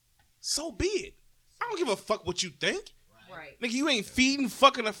gay, so be it. I don't give a fuck what you think. Right. Nigga, you ain't feeding,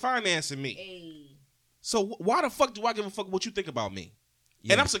 fucking, or financing me. Hey. So why the fuck do I give a fuck what you think about me?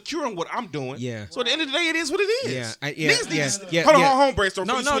 Yeah. And I'm secure in what I'm doing. Yeah. So at the end of the day, it is what it is. Yeah. Hold on, brainstorm.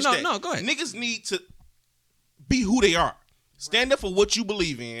 No, go ahead. Niggas need to be who they are. Stand up for what you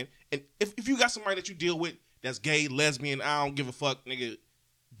believe in. And if you got somebody that you deal with that's gay, lesbian, I don't give a fuck, nigga,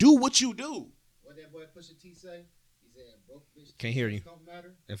 do what you do. What that boy Pusha T say? He said, broke bitch. Can't hear you. Don't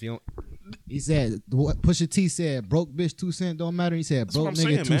matter. If you don't. He said, what Pusha T said, broke bitch 2 cents don't matter. He said, broke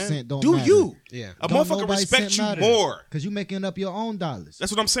nigga 2 cents don't matter. Do you? Yeah. A motherfucker respect you more. Because you making up your own dollars.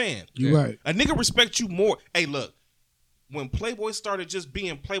 That's what I'm saying. You right. A nigga respect you more. Hey, look. When Playboy started just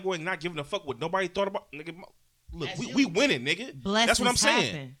being Playboy and not giving a fuck what nobody thought about, nigga, look, we winning, nigga. That's what I'm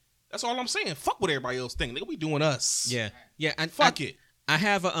saying. That's all I'm saying. Fuck what everybody else think, nigga. We doing us. Yeah. And fuck it. I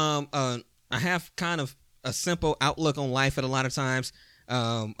have I have kind of a simple outlook on life at a lot of times.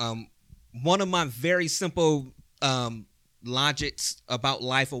 One of my very simple logics about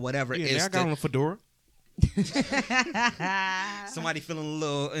life or whatever is I got on a fedora. Somebody feeling a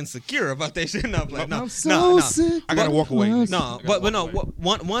little insecure about that shit. No, like, I'm so sick. I gotta walk away. No, but no.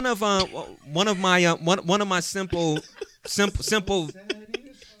 One of my simple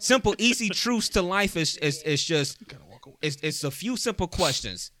easy truths to life is just it's a few simple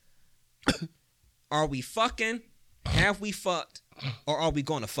questions. Are we fucking? Have we fucked? Or are we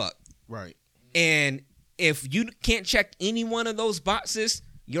gonna fuck? Right. And if you can't check any one of those boxes,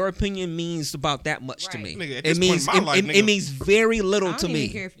 your opinion means about that much to me. Nigga, it means very little to me.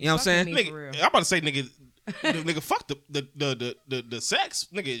 You know what I'm saying? Nigga, I'm about to say, nigga, fuck the sex,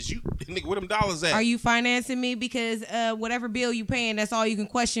 nigga. Is you, nigga, where them dollars at? Are you financing me? Because whatever bill you paying, that's all you can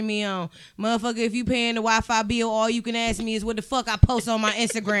question me on, motherfucker. If you paying the Wi-Fi bill, all you can ask me is what the fuck I post on my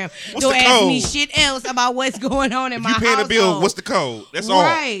Instagram. Don't ask me shit else about what's going on in my household. If you paying the bill, what's the code? That's all.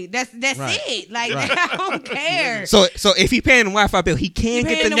 Right. That's it. Like I don't care. So if he paying the Wi-Fi bill, he can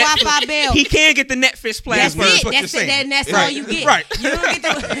get the Wi-Fi bill. He can get the Netflix plan. That's it. What you're saying. That's all you get. Right. You don't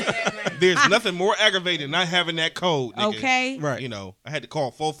get There's nothing more aggravating than not having that code, nigga. Okay. Right. You know, I had to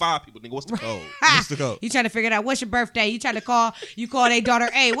call 4 or 5 people. Nigga, what's the code? What's the code? You trying to figure it out. What's your birthday? You trying to call their daughter,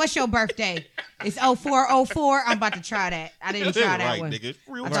 hey, what's your birthday? It's 0404. I'm about to try that. I didn't try that one. Nigga.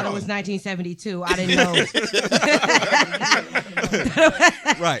 I thought it was 1972. I didn't know.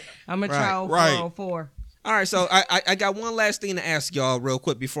 Right. I'm going to try 0404. All right, so I got one last thing to ask y'all real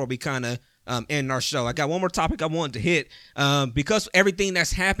quick before we kind of end our show. I got one more topic I wanted to hit. Because everything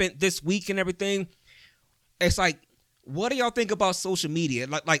that's happened this week and everything, it's like, what do y'all think about social media?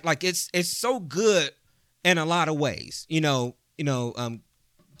 Like it's so good in a lot of ways.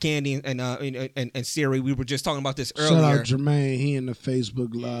 Candy and Siri, we were just talking about this earlier. Shout out Jermaine, he in the Facebook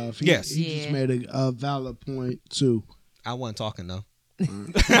Live. He just made a valid point too. I wasn't talking though.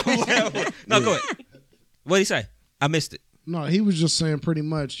 No, go ahead. What did he say? I missed it. No, he was just saying pretty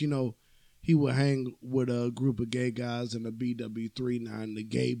much, he would hang with a group of gay guys in a BW39, the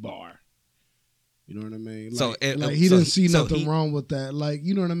gay bar. You know what I mean? He didn't see nothing wrong with that. Like,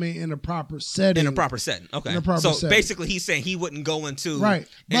 you know what I mean? In a proper setting. Okay. Basically, he's saying he wouldn't go into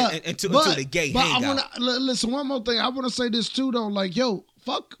into the gay hangout. Listen, one more thing. I want to say this too, though. Like, yo,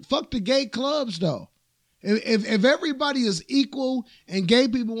 fuck the gay clubs, though. If everybody is equal and gay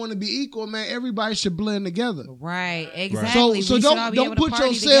people want to be equal, man, everybody should blend together. Right, exactly. So don't put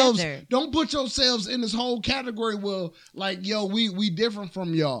yourselves in this whole category where like, yo, we different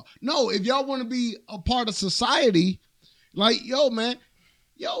from y'all. No, if y'all want to be a part of society, like, yo, man,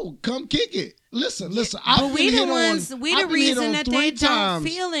 come kick it. Listen. We the reason that they don't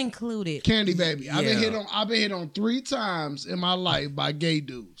feel included. Candy baby, I've been hit on 3 times in my life by gay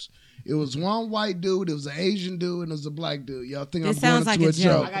dudes. It was one white dude, it was an Asian dude, and it was a black dude. Y'all think This I'm sounds going like into a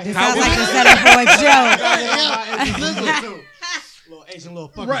joke? This sounds like a setup for a joke. Little Asian little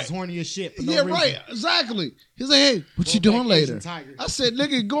fuckers Right. horny as shit. For no Yeah, reason. right. Exactly. He's like, hey, what you doing black Asian later? tiger. I said,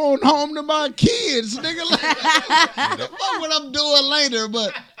 nigga, going home to my kids, nigga. Like, fuck what I'm doing later,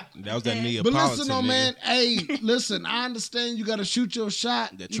 but That was that Neapolitan. But listen, though, nigga. man. Hey, listen. I understand you got to shoot your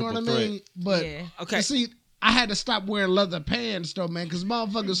shot. That You know what I triple mean? But Yeah. Okay. you see, I had to stop wearing leather pants, though, man, because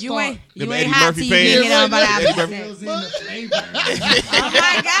motherfuckers You start. ain't Them hot Eddie till Murphy you get hit on by the pants. Eddie opposite Murphy. sex. Oh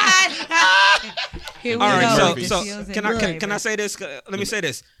my God. Here we All right, go. so Murphys. can I say this? Let me say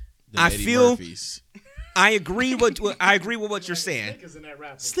this. Them I Eddie feel Murphys. I agree with what you're saying.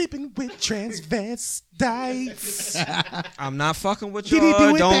 Sleeping with transvestites. I'm not fucking with Did he y'all.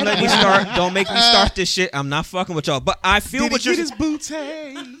 do it Don't that let me way? start. Don't make me start this shit. I'm not fucking with y'all. But I feel Did what he you're. get his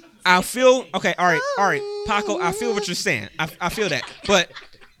booty? I feel okay. All right, Paco. I feel what you're saying. I feel that. But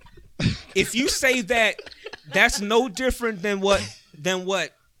if you say that, that's no different than what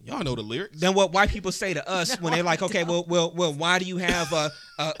Y'all know the lyrics. than what white people say to us when they're like, okay, well, why do you have a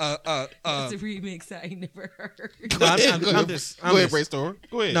It's a remix I ain't never heard. No, I'm Go just ahead, brainstorm.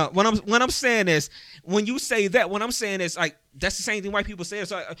 Go ahead. No, what I'm saying is, when you say that, what I'm saying is like that's the same thing white people say.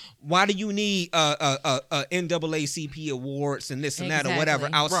 So why do you need NAACP awards and this and that or whatever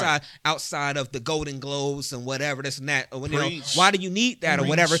Exactly. outside of the Golden Globes and whatever this and that? Or, you know, Preach. why do you need that or Preach.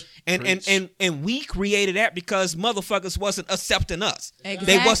 whatever? And Preach. we created that because motherfuckers wasn't accepting us. They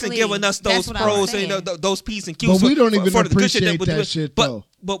Exactly. wasn't giving us That's those what I was pros and saying. those P's and Q's. But we don't even for the good shit appreciate we that do. shit, But though.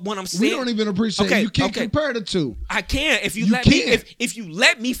 but what I'm saying, We don't even appreciate Okay, it. You can't okay. compare the two. I can if you, You let me can't. if you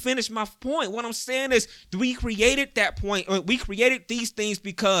let me finish my point. What I'm saying is we created that point. Or we created these things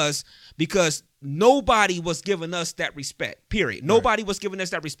because nobody was giving us that respect. Period. Nobody was giving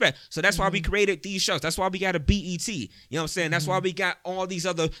us that respect. So that's why we created these shows. That's why we got a BET. You know what I'm saying? That's why we got all these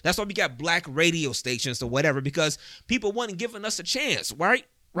other. That's why we got black radio stations or whatever, because people wasn't giving us a chance, right?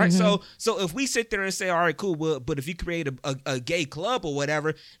 Right. So if we sit there and say, all right, cool, well, but if you create a gay club or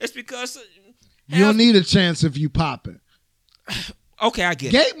whatever, it's because You don't need a chance if you popping. okay, I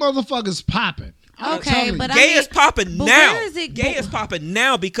get it. Gay motherfuckers popping. I'm Okay, telling you. but Gay is popping but now. where is it Gay go- is popping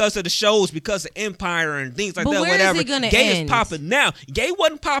now because of the shows, because of Empire and things like But that. where is Whatever. it gonna Gay end? is popping now. Gay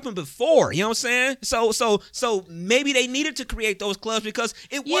wasn't popping before. You know what I'm saying? So maybe they needed to create those clubs because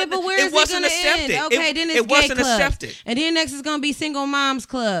it Yeah, wasn't. but where is it wasn't gonna accepted. end? Okay, then it's it gay wasn't clubs. accepted. And then next is gonna be single moms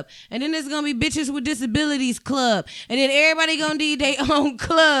club. And then there's gonna be bitches with disabilities club. And then everybody gonna need their own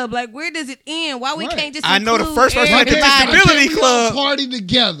club. Like, where does it end? Why we Right. can't just I know the include first person Why at the can't- everybody? why disability can't we all club. party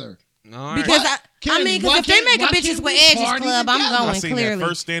together. All right. Because Candy, because why if they can't- make a why bitches can't with we edges party club, I'm together? I going seen clearly. that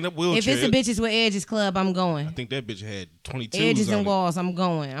first stand-up wheelchair. If it's a bitches with edges club, I'm going. I think that bitch had 22 Edges on and it. walls, I'm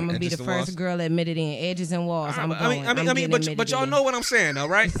going. I'm gonna be Edges the and first walls. girl admitted in edges and walls. I'm going. I mean, but y'all know what I'm saying, though,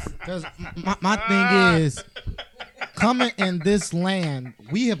 right? Because my thing is, coming in this land,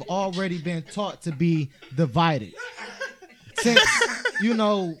 we have already been taught to be divided. Since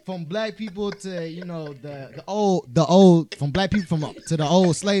from black people to the old from black people to the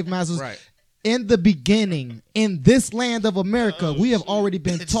old slave masters. Right. In the beginning, in this land of America, we have already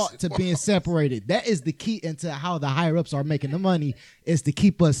been taught to being separated. That is the key into how the higher ups are making the money, is to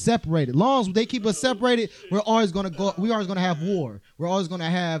keep us separated. Long as they keep us separated, we're always gonna have war. We're always gonna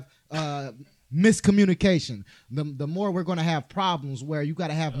have miscommunication. The more we're gonna have problems where you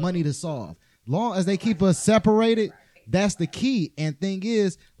gotta have money to solve. Long as they keep us separated, that's the key. And thing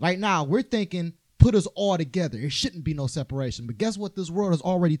is, right now we're thinking, put us all together. It shouldn't be no separation. But guess what this world has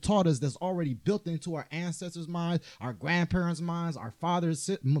already taught us, that's already built into our ancestors' minds, our grandparents' minds, our fathers'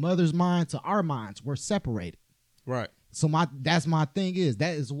 mothers' minds, to our minds. We're separated. Right. So that's my thing is,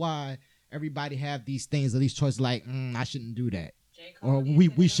 that is why everybody have these things, these choices like, I shouldn't do that. Or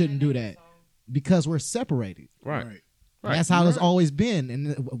we shouldn't do that. Because we're separated. Right. That's how it's always been.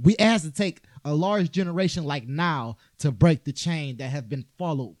 And we asked to take a large generation like now to break the chain that have been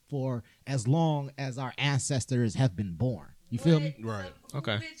followed for as long as our ancestors have been born. You feel me? Right.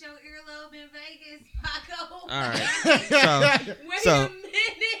 Okay. With your earlobe in Vegas, Paco. All right. Wait So- a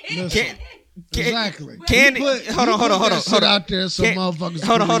minute. Can- Exactly. Candy, You put hold on. that shit out there so motherfuckers.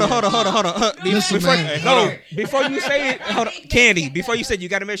 Hold on. Listen, Before, man. no, before you say it, hold on, Candy. Before you say it, you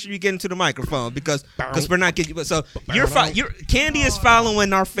got to make sure you get into the microphone because we're not getting. But so Candy is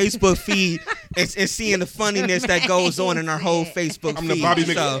following our Facebook feed and seeing the funniness that goes on in our whole Facebook I'm feed. the Bobby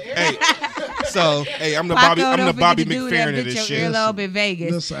so, Hey, I'm the Paco, Bobby. I'm don't the forget Body to do that, McFerrin of bitch, this your shit. earlobe in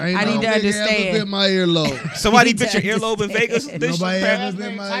Vegas. Listen, ain't I need no to nigga ever understand. been my earlobe. somebody You bit your need to earlobe in Vegas. This Nobody past- ever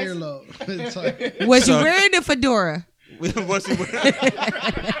been my earlobe. It's like, Was you So- wearing the fedora? What's he wearing?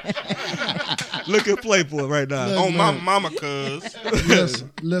 Look at Playboy right now. Look, On my man. mama, cuz.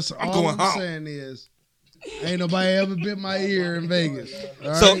 Listen. I'm All going I'm home. saying is, ain't nobody ever bit my ear in Vegas.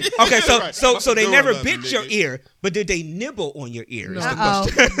 All So right? okay, so they Girl never love bit you, your nigga. ear, but did they nibble on your ear? Is the Uh-oh.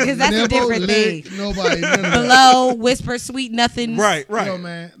 question. Because that's a Nibble, different lick, thing. Nobody. None of that. Blow, whisper, sweet nothing. Right, Yo, right,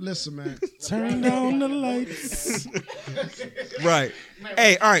 man. Listen, man. Turn down the lights. right.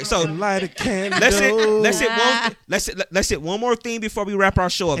 Hey, all right. So Light a candle. let's hit one more thing before we wrap our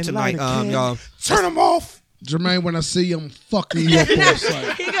show up tonight, y'all. Turn them off. Jermaine, when I see you, I'm fucking you up on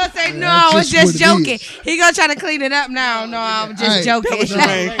sight. He gonna say, no, that's I was just just what it joking. is. He gonna try to clean it up now. No, I'm just joking.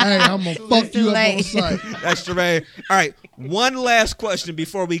 Hey, I'm gonna fuck you up on late. sight. That's Jermaine. All right, one last question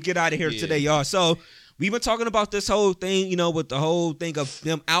before we get out of here Yeah. today, y'all. So we've been talking about this whole thing, with the whole thing of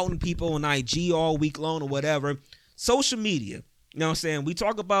them outing people on IG all week long or whatever. Social media, you know what I'm saying? We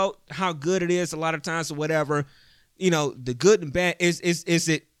talk about how good it is a lot of times or whatever. The good and bad. Is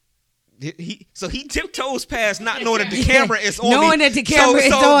it? He tiptoes past not knowing that the camera is on Knowing me. that the camera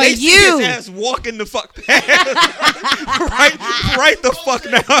is on they see you. his ass walking the fuck past. right the fuck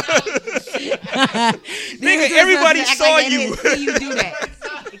now. Nigga, everybody saw you. See you do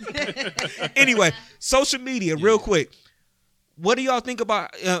that. Anyway, social media, real quick. What do y'all think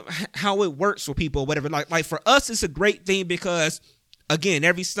about how it works for people, whatever? Like for us, it's a great thing because, again,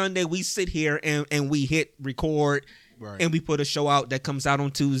 every Sunday we sit here and we hit record. Right. And we put a show out that comes out on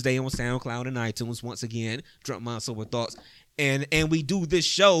Tuesday on SoundCloud and iTunes. Once again, Drunk Mind Sober Thoughts. And we do this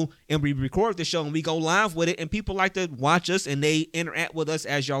show and we record the show and we go live with it. And people like to watch us and they interact with us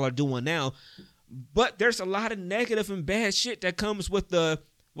as y'all are doing now. But there's a lot of negative and bad shit that comes with the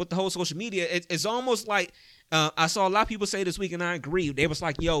whole social media. It's almost like I saw a lot of people say this week and I agree. They was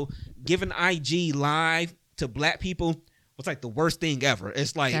like, yo, giving IG live to black people was like the worst thing ever.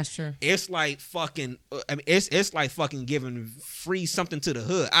 It's like That's true. It's like fucking. I mean, it's like fucking giving free something to the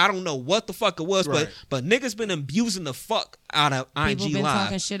hood. I don't know what the fuck it was, Right. but niggas been abusing the fuck out of People IG been live.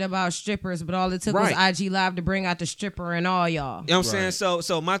 talking shit about strippers, but all it took Right. was IG live to bring out the stripper and all y'all. You know what I'm Right. saying?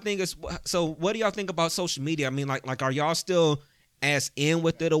 So my thing is, so what do y'all think about social media? I mean, like are y'all still as in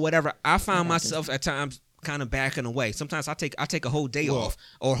with it or whatever? I find myself at times kind of backing away. Sometimes I take a whole day off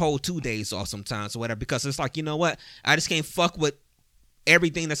or a whole 2 days off sometimes or whatever because it's like, you know what? I just can't fuck with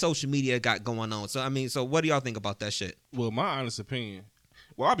everything that social media got going on. So I mean, so what do y'all think about that shit? Well, my honest opinion.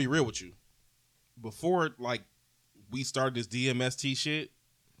 Well, I'll be real with you. Before we started this DMST shit,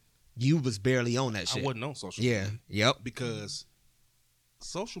 You was barely on that shit. I wasn't on social Yeah. media. Yep. Because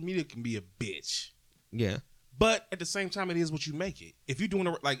social media can be a bitch. Yeah. But at the same time, it is what you make it. If you're doing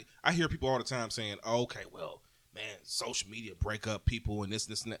it, I hear people all the time saying, oh, okay, well, man, social media break up people and this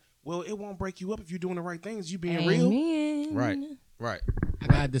and that. Well, it won't break you up if you're doing the right things. You being real. Amen. Right. Right. I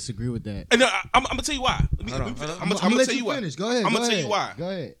gotta disagree with that. And I'm gonna tell you why. I'm I'm gonna let tell you you why. finish. Go ahead. I'm go gonna tell ahead. you why. Go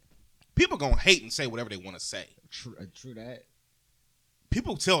ahead. People gonna hate and say whatever they want to say. True that.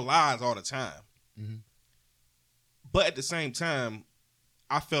 People tell lies all the time. Mhm. But at the same time,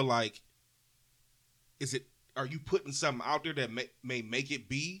 I feel like, are you putting something out there that may make it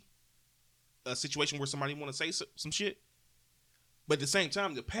be a situation where somebody want to say some shit? But at the same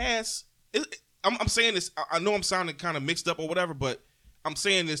time, the past, I'm saying this, I know I'm sounding kind of mixed up or whatever, but I'm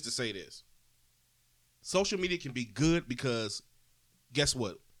saying this to say this. Social media can be good because guess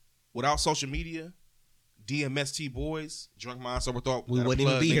what? Without social media, DMST boys, Drunk Mind Sober Thought, We Got a wouldn't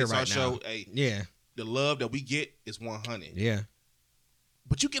even Plug, be here Niggas Our right now. Show, hey, Yeah. the love that we get is 100. Yeah.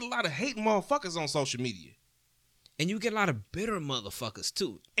 But you get a lot of hating motherfuckers on social media. And you get a lot of bitter motherfuckers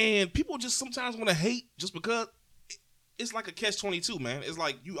too. And people just sometimes want to hate just because it's like a catch-22, man. It's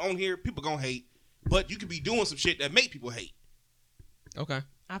like you on here, people gonna hate, but you could be doing some shit that make people hate. Okay.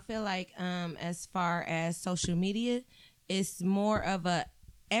 I feel like as far as social media, it's more of a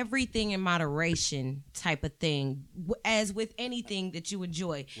everything in moderation type of thing. As with anything that you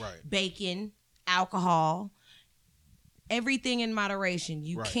enjoy. Right. Bacon, alcohol, everything in moderation.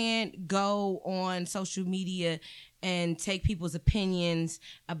 You Right. can't go on social media and take people's opinions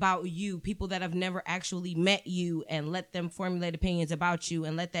about you, people that have never actually met you, and let them formulate opinions about you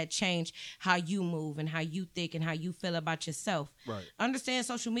and let that change how you move and how you think and how you feel about yourself. Right. Understand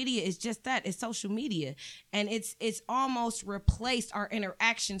social media is just that. It's social media. And it's almost replaced our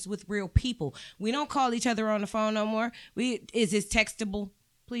interactions with real people. We don't call each other on the phone no more. Is this textable?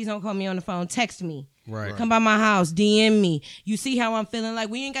 Please don't call me on the phone. Text me. Right. Come by my house. DM me. You see how I'm feeling? Like,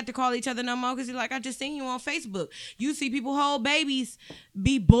 we ain't got to call each other no more because you're like, I just seen you on Facebook. You see people hold babies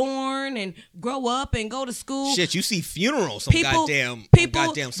be born and grow up and go to school. Shit, you see funerals on goddamn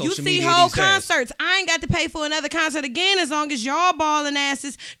social you see media. Whole concerts. I ain't got to pay for another concert again as long as y'all balling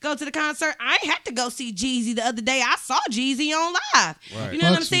asses go to the concert. I ain't had to go see Jeezy the other day. I saw Jeezy on live. Right. You know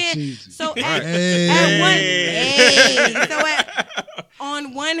what I'm saying? Jeezy. So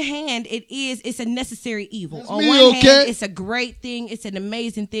on one hand, it's a necessary evil. That's on me, one okay? hand, it's a great thing. It's an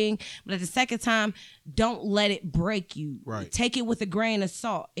amazing thing. But at the second time, don't let it break you. Right. Take it with a grain of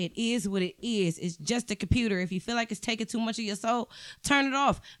salt. It is what it is. It's just a computer. If you feel like it's taking too much of your soul, turn it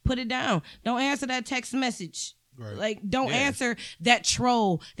off. Put it down. Don't answer that text message. Right. Like, don't answer that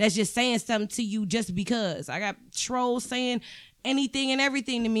troll that's just saying something to you just because. I got trolls saying anything and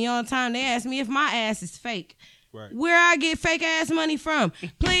everything to me all the time. They ask me if my ass is fake. Right. Where I get fake ass money from?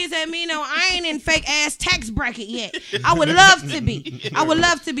 Please let me know. I ain't in fake ass tax bracket yet. I would love to be. I would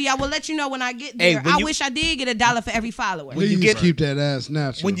let you know when I get there. I wish I did get $1 for every follower. Please keep that ass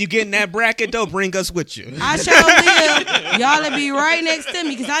natural. When you get in that bracket, though, bring us with you. I sure will. Y'all will be right next to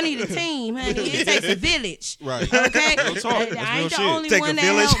me because I need a team, honey. It takes a village. Right. Okay? Real talk. That's I real ain't the shit. only Take one a that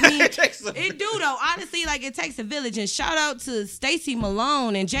village. helped me. It do, though. Honestly, like, it takes a village. And shout out to Stacey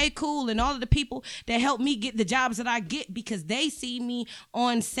Malone and J. Cool and all of the people that helped me get the jobs that I get because they see me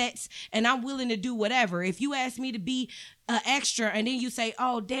on sets and I'm willing to do whatever. If you ask me to be an extra and then you say,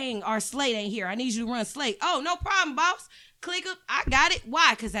 oh, dang, our slate ain't here. I need you to run slate. Oh, no problem, boss. Click up. I got it.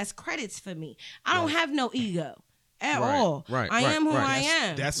 Why? Because that's credits for me. I don't have no ego at all. I am who I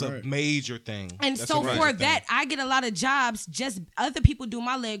am. That's a major thing. And That's so a major for thing. that, I get a lot of jobs, just other people do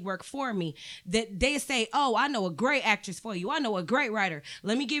my legwork for me. That they say, oh, I know a great actress for you. I know a great writer.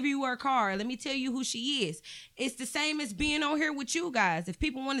 Let me give you her card. Let me tell you who she is. It's the same as being on here with you guys. If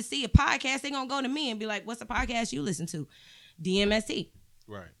people want to see a podcast, they're going to go to me and be like, what's a podcast you listen to? DMSE.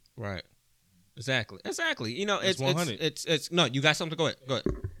 Right. Exactly. You know, That's 100. it's no, you got something? Go ahead.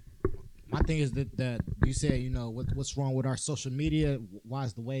 My thing is that you said, you know, what's wrong with our social media? Why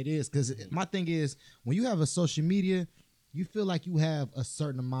is the way it is? Because my thing is, when you have a social media, you feel like you have a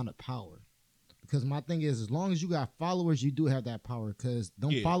certain amount of power. Because my thing is, as long as you got followers, you do have that power. Because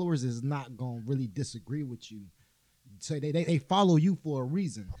them followers is not gonna really disagree with you. So they follow you for a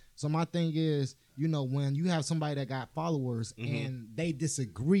reason. So my thing is, you know, when you have somebody that got followers and they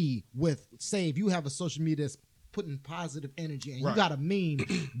disagree with, say, if you have a social media that's putting positive energy and you got a meme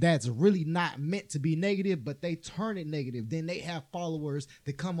that's really not meant to be negative, but they turn it negative, then they have followers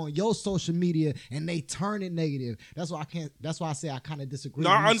that come on your social media and they turn it negative. That's why I say I kind of disagree. No,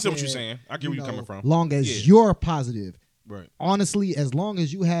 I understand what you're saying. I get where you're coming from. Long as you're positive. Right. Honestly, as long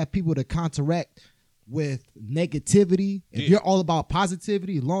as you have people to counteract with negativity, if you're all about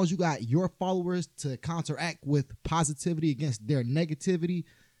positivity, as long as you got your followers to counteract with positivity against their negativity,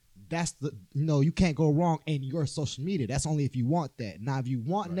 that's you can't go wrong in your social media. That's only if you want that. Now, if you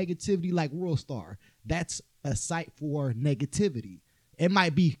want negativity like WorldStar, that's a site for negativity. It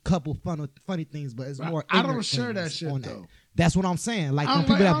might be a couple funny things, but it's more. I don't share that shit though. That's what I'm saying. Like when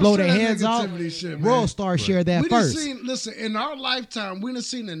people that blow their heads off, WorldStar share that first. Listen, in our lifetime, we done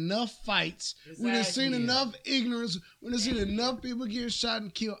seen enough fights. Exactly. We done seen enough ignorance. We done seen enough people get shot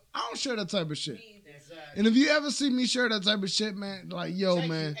and killed. I don't share that type of shit. And if you ever see me share that type of shit, man, like,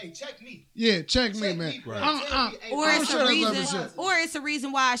 man. Hey, check me. Yeah, check me, man. Or it's a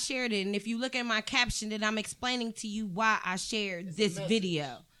reason why I shared it. And if you look at my caption, then I'm explaining to you why I shared this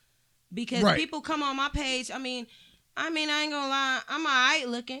video. Because people come on my page. I mean, I ain't gonna lie. I'm all right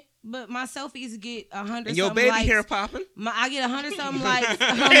looking. But my selfies get 100 and your something baby likes. hair popping. I get 100 something likes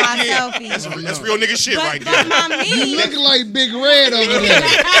on my selfies. That's real nigga shit right there. My memes, you looking like Big Red over there.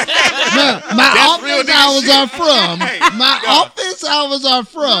 my office hours are from. My office hours are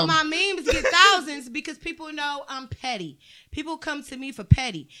from. My memes get thousands because people know I'm petty. People come to me for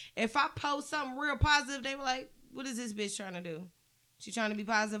petty. If I post something real positive, they were like, "What is this bitch trying to do? She trying to be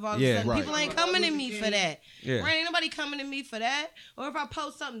positive all of a sudden." People ain't coming to me for that. Right? Ain't nobody coming to me for that. Or if I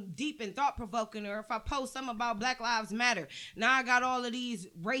post something deep and thought-provoking, or if I post something about Black Lives Matter, now I got all of these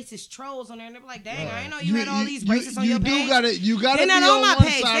racist trolls on there, and they're like, dang, I didn't know you had all these racists on your page. You gotta they're be not on my one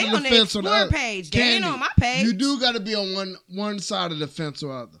page. side They of on the the fence or the Explore other. page. They ain't on my page. You do gotta be on one side of the fence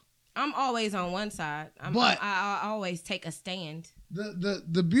or other. I'm always on one side. I always take a stand.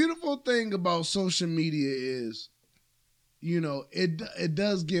 The beautiful thing about social media is, it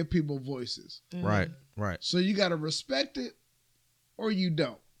does give people voices. Right. So you got to respect it or you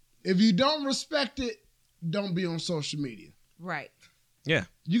don't. If you don't respect it, don't be on social media. Right. Yeah.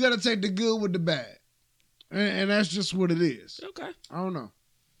 You got to take the good with the bad. And that's just what it is. Okay. I don't know.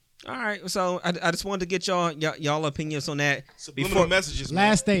 All right, so I just wanted to get y'all opinions on that. Subliminal messages.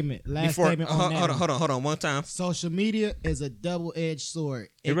 Last statement. Hold on. One time. Social media is a double-edged sword.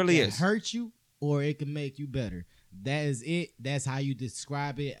 It really can is. Hurt you or it can make you better. That is it. That's how you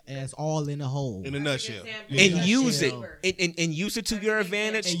describe it as all in a whole. In a nutshell. And use it. And use it to your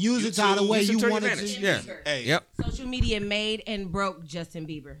advantage. And use it to the way you want it to. Yeah. Hey. Yep. Social media made and broke Justin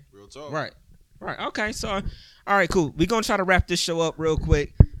Bieber. Real talk. Right. Okay. So, all right, cool. We're going to try to wrap this show up real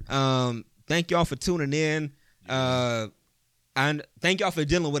quick. Thank y'all for tuning in. And thank y'all for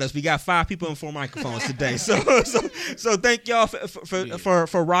dealing with us. We got 5 people in 4 microphones today. So thank y'all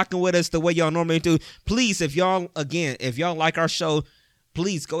for rocking with us the way y'all normally do. Please, if y'all like our show,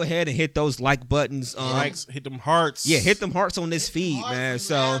 please go ahead and hit those like buttons. Likes, hit them hearts. Yeah, hit them hearts on this feed, man.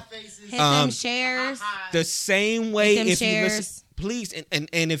 So hit them shares. The same way if you shares. listen. Please, and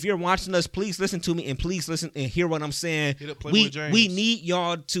if you're watching us, please listen to me and please listen and hear what I'm saying. We need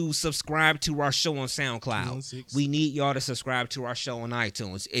y'all to subscribe to our show on SoundCloud. We need y'all to subscribe to our show on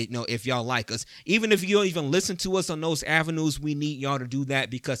iTunes. If y'all like us, even if you don't even listen to us on those avenues, we need y'all to do that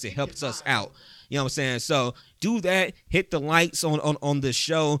because it helps us out. You know what I'm saying? So do that. Hit the likes on the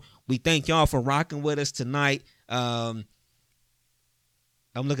show. We thank y'all for rocking with us tonight.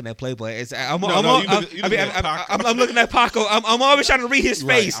 I'm looking at Playboy. I'm looking at Paco. I'm always trying to read his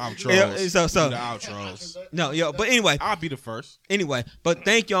face. Right, I'm trolls. But anyway, I'll be the first. Anyway, but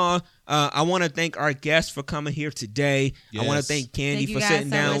thank y'all. I want to thank our guests for coming here today. Yes. I want to thank Candy thank for sitting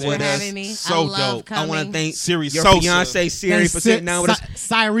down with us. Me. So dope. I want to thank Siri your Sosa. fiance Siri for sitting down with us.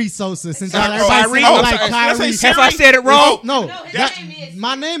 Siri Sosa. Since Kyrie. Kyrie. Have I said it wrong? No.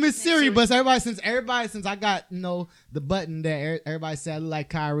 My name is Siri, but since I got the button that everybody said I look like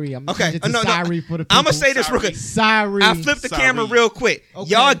Kyrie. I'm okay. Siri for the people. I'm gonna say this real quick. Siri. I flipped the camera real quick.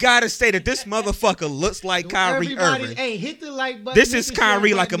 Okay. Y'all gotta say that this motherfucker looks like Kyrie Irving. Hey, hit the like button. This is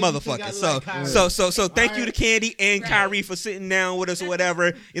Kyrie like a motherfucker. So thank you to Candy and right. Kyrie for sitting down with us or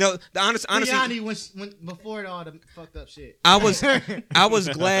whatever. The honestly, when before all the fucked up shit. I was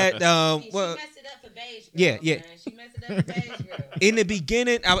glad. She messed it up for Beige Girl. Yeah. Man. She messed it up for Beige Girl. In the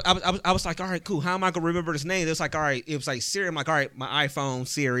beginning, I was like, all right, cool. How am I gonna remember this name? It's like, all right, it was like Siri. I'm like, all right, my iPhone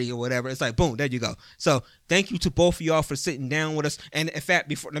Siri or whatever. It's like, boom, there you go. So thank you to both of y'all for sitting down with us. And in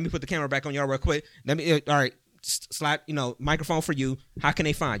fact, let me put the camera back on y'all real quick. All right. Slide, microphone for you. How can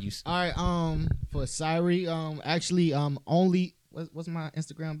they find you? All right, for Siri, actually, only what's my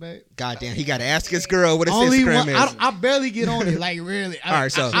Instagram back? Goddamn, he got to ask his girl what his only Instagram is. I barely get on it, like really. All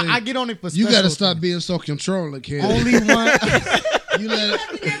right, so I get on it for. You got to stop being so controlling, kid. Only one. You let.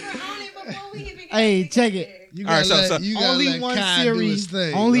 Hey, check it. You gotta only one Kai series.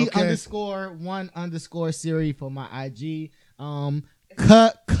 Thing, only okay? _1_ Siri for my IG.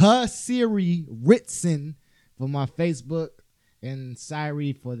 Siri Ritson for my Facebook, and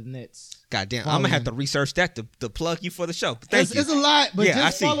Siri for the Nets. Goddamn, I'm gonna have to research that to plug you for the show. Thank you. It's a lot, but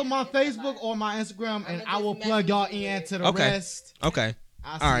just follow my Facebook or my Instagram, and I will plug y'all in to the rest. Okay.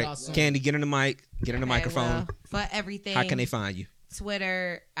 All right, Candy, get in the mic. Get in the microphone. Well, for everything. How can they find you?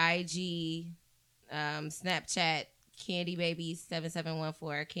 Twitter, IG, Snapchat, Candy Babies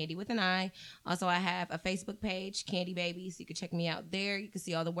 7714, Candy with an I. Also, I have a Facebook page, Candy Babies. You can check me out there. You can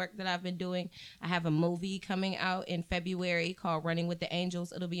see all the work that I've been doing. I have a movie coming out in February called Running with the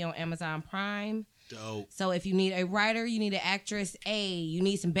Angels. It'll be on Amazon Prime. Dope. So if you need a writer, you need an actress, you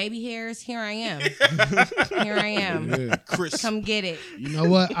need some baby hairs, here I am. Here I am. Yeah. Chris. Come get it. You know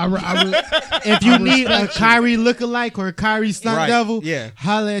what? If you need a Kyrie lookalike or a Kyrie stunt devil,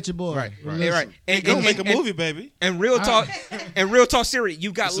 holla at your boy. Right. And go make a movie, baby. And real talk, Siri,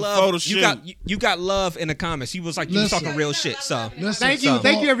 you got love. You got love in the comments. You was like, you was talking real shit. So thank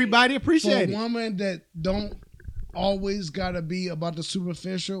you, everybody. Appreciate it. For a woman that don't always gotta be about the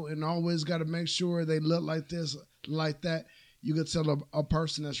superficial and always gotta make sure they look like this, like that, you could tell a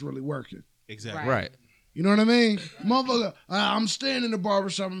person that's really working. Exactly. Right. You know what I mean? Motherfucker, I'm staying in the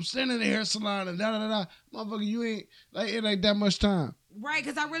barbershop, I'm staying in the hair salon, and da-da-da-da. Motherfucker, you ain't, like, it ain't that much time. Right,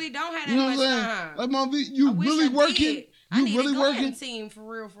 because I really don't have that you know much time. Like, motherfucker, you really working? I need really a working? team, for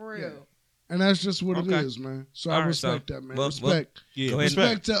real. Yeah. And that's just what it is, man. So I respect that, man. Respect.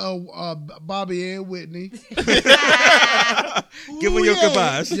 Respect to Bobby and Whitney. Give them your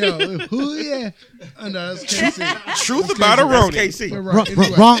goodbyes. Yo, no, that's Casey. Truth about a Roni. Casey.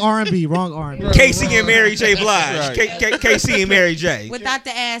 Wrong R&B. Wrong R&B. Casey and Mary J. Blige. Casey and Mary J. Without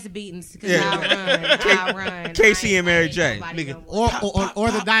the ass beatings, because I'll run. Casey and Mary J. Or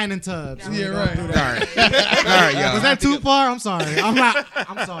the dining tubs. Yeah, right. All right, y'all. Was that too far? I'm sorry.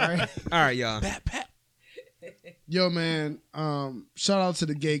 I'm sorry. All right, y'all. Yo, man, shout out to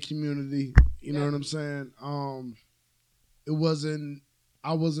the gay community. You know what I'm saying? It wasn't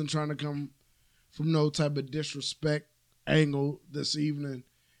I wasn't trying to come from no type of disrespect angle this evening.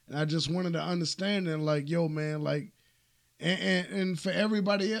 And I just wanted to understand and like, yo, man, like, and for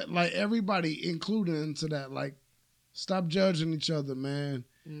everybody, like everybody included into that, like, stop judging each other, man.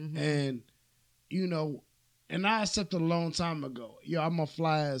 Mm-hmm. And, you know, and I accepted a long time ago, yo, I'm a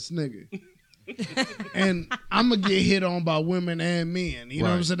fly ass nigga. And I'm going to get hit on by women and men. You know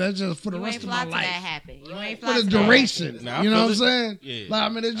what I'm saying? That's just for the rest of my life. That happen. You ain't for the duration. Nah, you know what I'm saying? Yeah. Like, I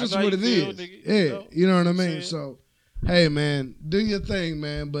mean, it's just what it is. Yeah. You know what I mean? So, hey, man, do your thing,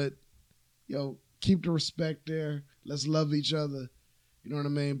 man. But, yo, keep the respect there. Let's love each other. You know what I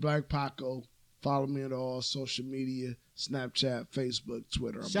mean? Black Paco. Follow me on all social media. Snapchat, Facebook,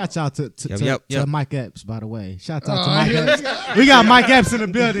 Twitter. Shout out to Mike Epps, by the way. Shout out to Mike Epps. We got Mike Epps in the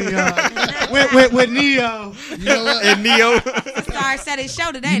building, with Neo. You know what? And Neo. Star said his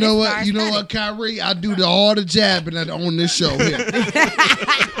show today. You know what? You know what, Kyrie? I do all the jabbing on this show here.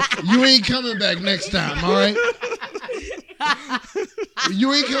 You ain't coming back next time, all right?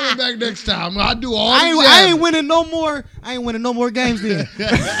 You ain't coming back next time. I do all the jabbing. I ain't winning no more. I ain't winning no more games then.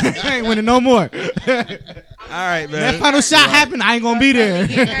 I ain't winning no more. All right, man. That final shot happened. I ain't gonna be there.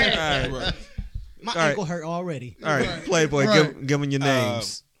 All right. My ankle hurt already. All right, Playboy, give them your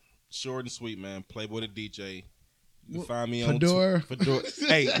names. Short and sweet, man. Playboy the DJ. You can find me on Fedora. Fedora.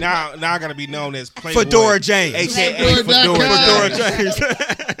 Hey, now I gotta be known as Playboy. Fedora James, aka Fedora James.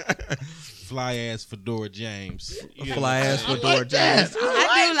 Fly ass Fedora James. Fly ass Fedora James.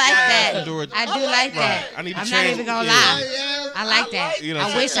 I do like that. I do like that. I need to I'm change, not even gonna lie. I like that. You know,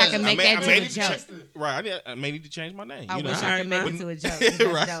 I wish I could make that to a joke. Right. I may need to change my name. I wish I could make it to a joke.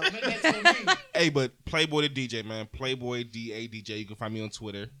 Right. Hey, but Playboy the DJ, man. Playboy DADJ. You can find me on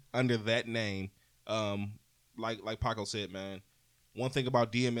Twitter under that name. Like Paco said, man. One thing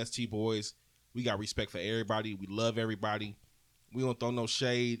about DMST boys, we got respect for everybody. We love everybody. We don't throw no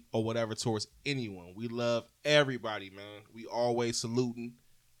shade or whatever towards anyone. We love everybody, man. We always saluting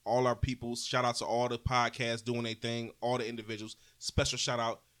all our peoples. Shout out to all the podcasts doing their thing, all the individuals. Special shout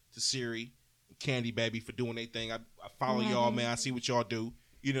out to Siri and Candy Baby for doing their thing. I follow y'all, man. I see what y'all do.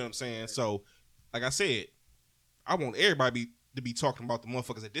 You know what I'm saying? So, like I said, I want everybody to be talking about the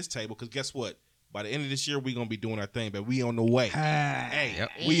motherfuckers at this table because guess what? By the end of this year, we're going to be doing our thing, but we on the way. Hey,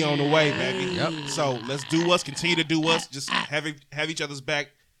 we on the way, baby. Yep. So let's do us, continue to do us, just have each other's back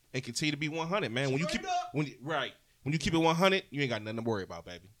and continue to be 100, man. When you keep it 100, you ain't got nothing to worry about,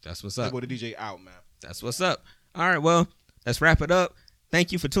 baby. That's what's up. Playboy the DJ out, man. That's what's up. All right, well, let's wrap it up.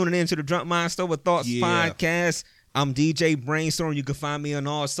 Thank you for tuning in to the Drunk Mind Sober Thoughts podcast. I'm DJ Brainstorm. You can find me on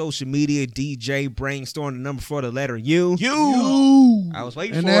all social media. DJ Brainstorm, the number for the letter U. I was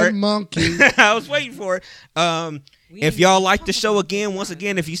waiting for it. Monkey. I was waiting for it. If y'all like the show again, once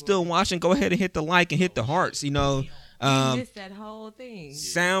again, if you're still watching, go ahead and hit the like and hit the hearts. You know, missed that whole thing.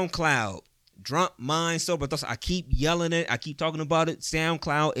 SoundCloud, Drunk Mind Sober Thoughts. I keep yelling it. I keep talking about it.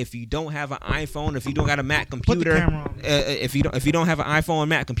 SoundCloud. If you don't have an iPhone, if you don't got a Mac computer, if you don't have an iPhone or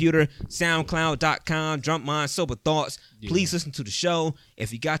Mac computer, SoundCloud.com. Drunk Mind Sober Thoughts. Please listen to the show.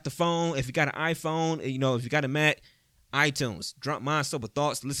 If you got the phone, if you got an iPhone, you know, if you got a Mac, iTunes. Drunk Mind Sober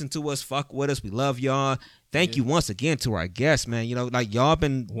Thoughts. Listen to us. Fuck with us. We love y'all. Thank you once again to our guests, man. You know, like y'all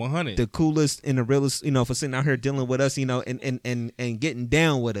been 100 the coolest and the realest, you know, for sitting out here dealing with us, you know, and getting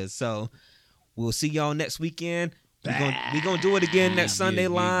down with us. So we'll see y'all next weekend. We're gonna do it again next Sunday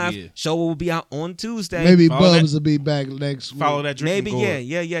live. Show will be out on Tuesday. Maybe Bubs will be back next week. Follow that drinking Maybe,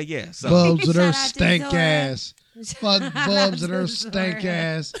 yeah. So. Bubs with her stank ass. Fuck Bubs and her stank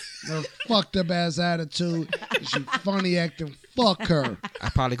ass. Her fucked up ass attitude. She funny acting. Fuck her. I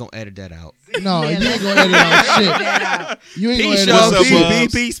probably gonna edit that out. No, you ain't gonna edit out shit. You ain't gonna edit out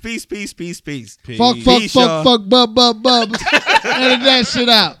shit. Peace. Fuck, bub. Edit that shit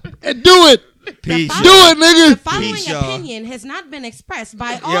out. And do it. Peace. Do it, nigga. The following opinion has not been expressed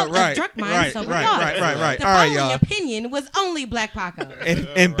by all of Drunk Mind Sober Thoughts. Right. The all right, following y'all. opinion was only Black Paco.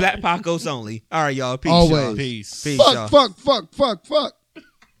 And Black Pacos only. All right, y'all. Peace. Always. Y'all. Peace. Y'all. Fuck. Oh, man.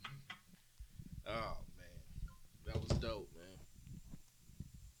 That was dope, man.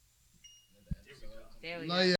 There we go.